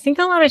mean, I think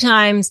a lot of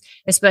times,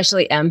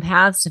 especially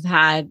empaths, have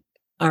had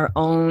our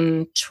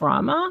own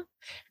trauma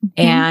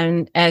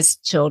and as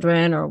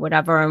children or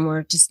whatever, and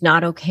we're just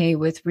not okay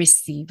with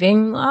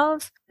receiving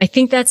love. I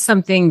think that's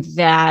something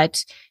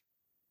that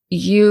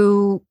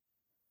you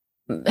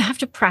have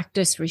to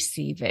practice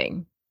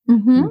receiving,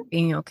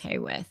 being okay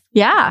with.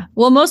 Yeah.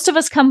 Well, most of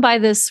us come by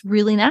this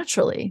really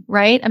naturally,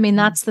 right? I mean,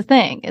 that's the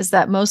thing, is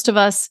that most of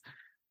us,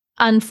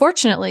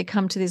 unfortunately,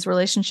 come to these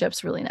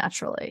relationships really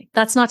naturally.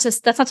 That's not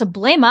to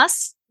blame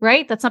us,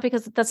 right?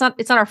 It's not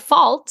our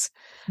fault.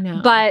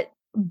 No.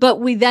 But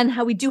we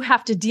do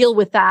have to deal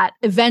with that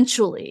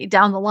eventually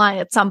down the line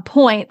at some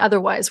point.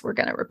 Otherwise, we're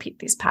going to repeat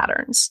these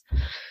patterns.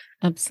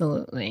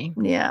 Absolutely.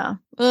 Yeah.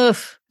 Ugh.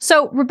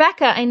 So,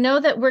 Rebecca, I know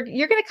that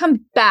you're going to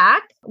come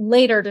back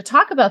later to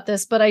talk about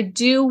this, but I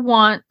do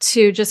want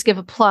to just give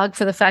a plug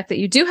for the fact that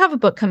you do have a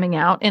book coming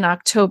out in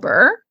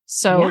October.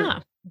 So,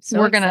 yeah, I'm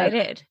we're going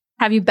to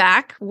have you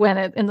back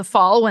in the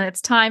fall when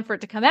it's time for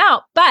it to come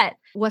out. But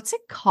what's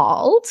it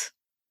called?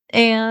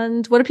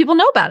 And what do people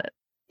know about it?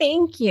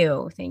 Thank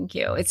you.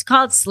 It's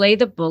called Slay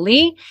the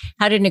Bully: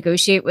 How to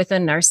Negotiate with a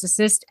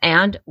Narcissist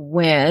and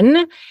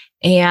Win.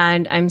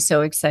 And I'm so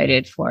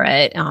excited for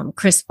it.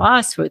 Chris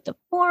Voss wrote the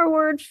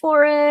foreword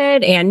for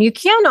it, and you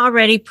can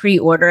already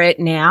pre-order it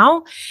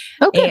now.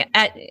 Okay.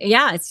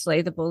 It's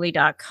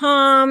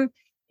slaythebully.com.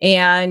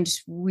 And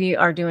we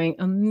are doing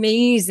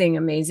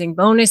amazing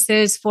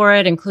bonuses for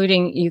it,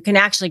 including you can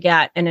actually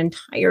get an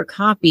entire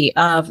copy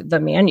of the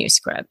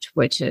manuscript,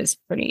 which is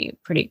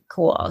pretty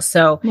cool.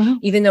 So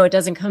even though it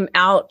doesn't come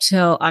out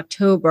till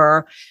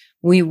October,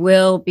 we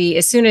will be,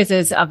 as soon as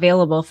it's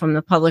available from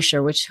the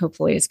publisher, which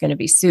hopefully is going to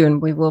be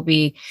soon, we will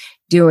be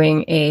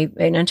doing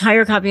an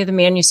entire copy of the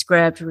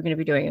manuscript. We're going to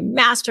be doing a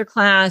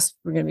masterclass.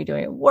 We're going to be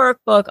doing a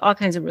workbook, all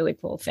kinds of really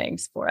cool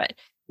things for it.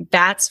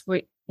 That's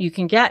what you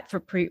can get for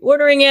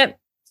pre-ordering it,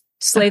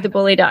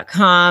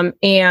 slaythebully.com.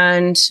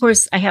 And of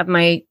course, I have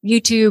my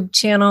YouTube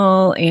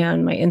channel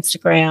and my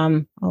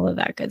Instagram, all of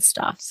that good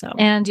stuff.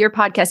 And your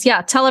podcast.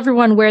 Yeah. Tell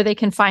everyone where they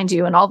can find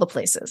you in all the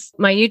places.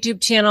 My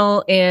YouTube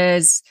channel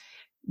is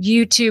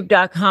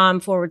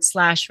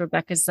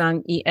youtube.com/Rebecca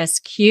Zung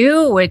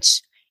ESQ,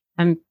 which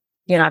I've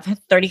had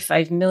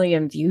 35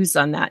 million views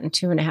on that in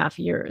 2.5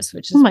 years,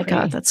 which is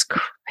God, that's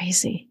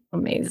crazy.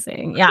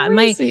 Amazing. Yeah.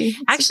 My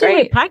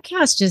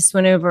podcast just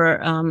went over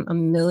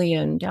 1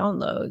 million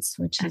downloads,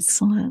 which is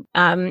excellent.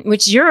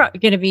 Which you're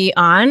going to be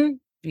on.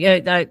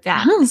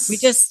 Yes. We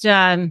just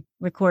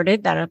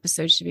recorded that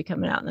episode, should be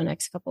coming out in the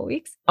next couple of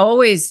weeks.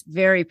 Always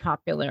very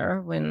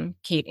popular when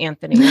Kate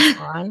Anthony is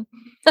on.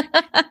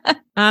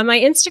 My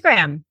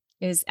Instagram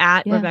is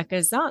at Rebecca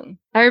Zung.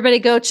 Everybody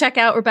go check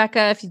out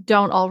Rebecca if you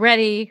don't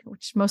already,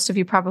 which most of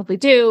you probably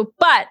do.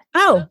 But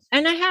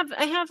and I have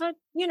a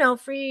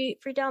free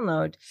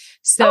download.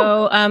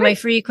 So my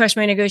free Crush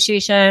My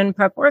Negotiation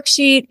prep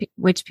worksheet,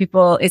 which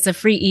it's a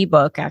free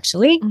ebook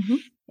actually.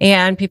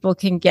 And people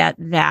can get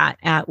that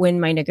at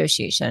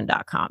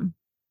winmynegotiation.com.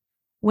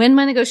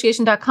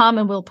 winmynegotiation.com,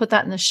 and we'll put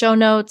that in the show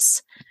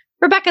notes.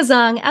 Rebecca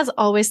Zung, as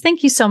always,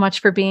 thank you so much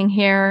for being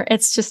here.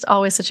 It's just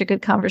always such a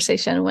good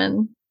conversation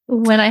when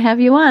I have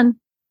you on.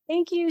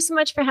 Thank you so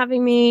much for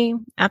having me.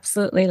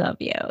 Absolutely love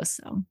you.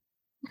 So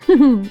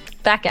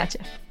back at you.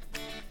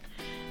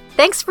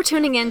 Thanks for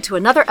tuning in to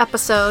another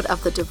episode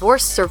of the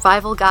Divorce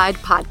Survival Guide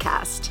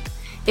podcast.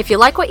 If you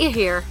like what you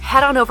hear,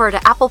 head on over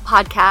to Apple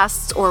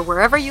Podcasts or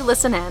wherever you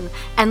listen in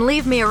and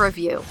leave me a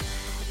review.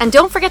 And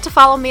don't forget to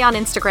follow me on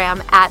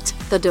Instagram at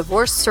the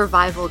Divorce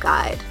Survival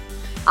Guide.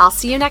 I'll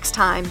see you next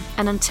time,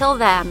 and until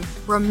then,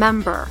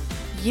 remember,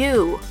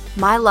 you,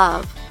 my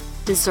love,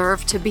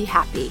 deserve to be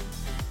happy.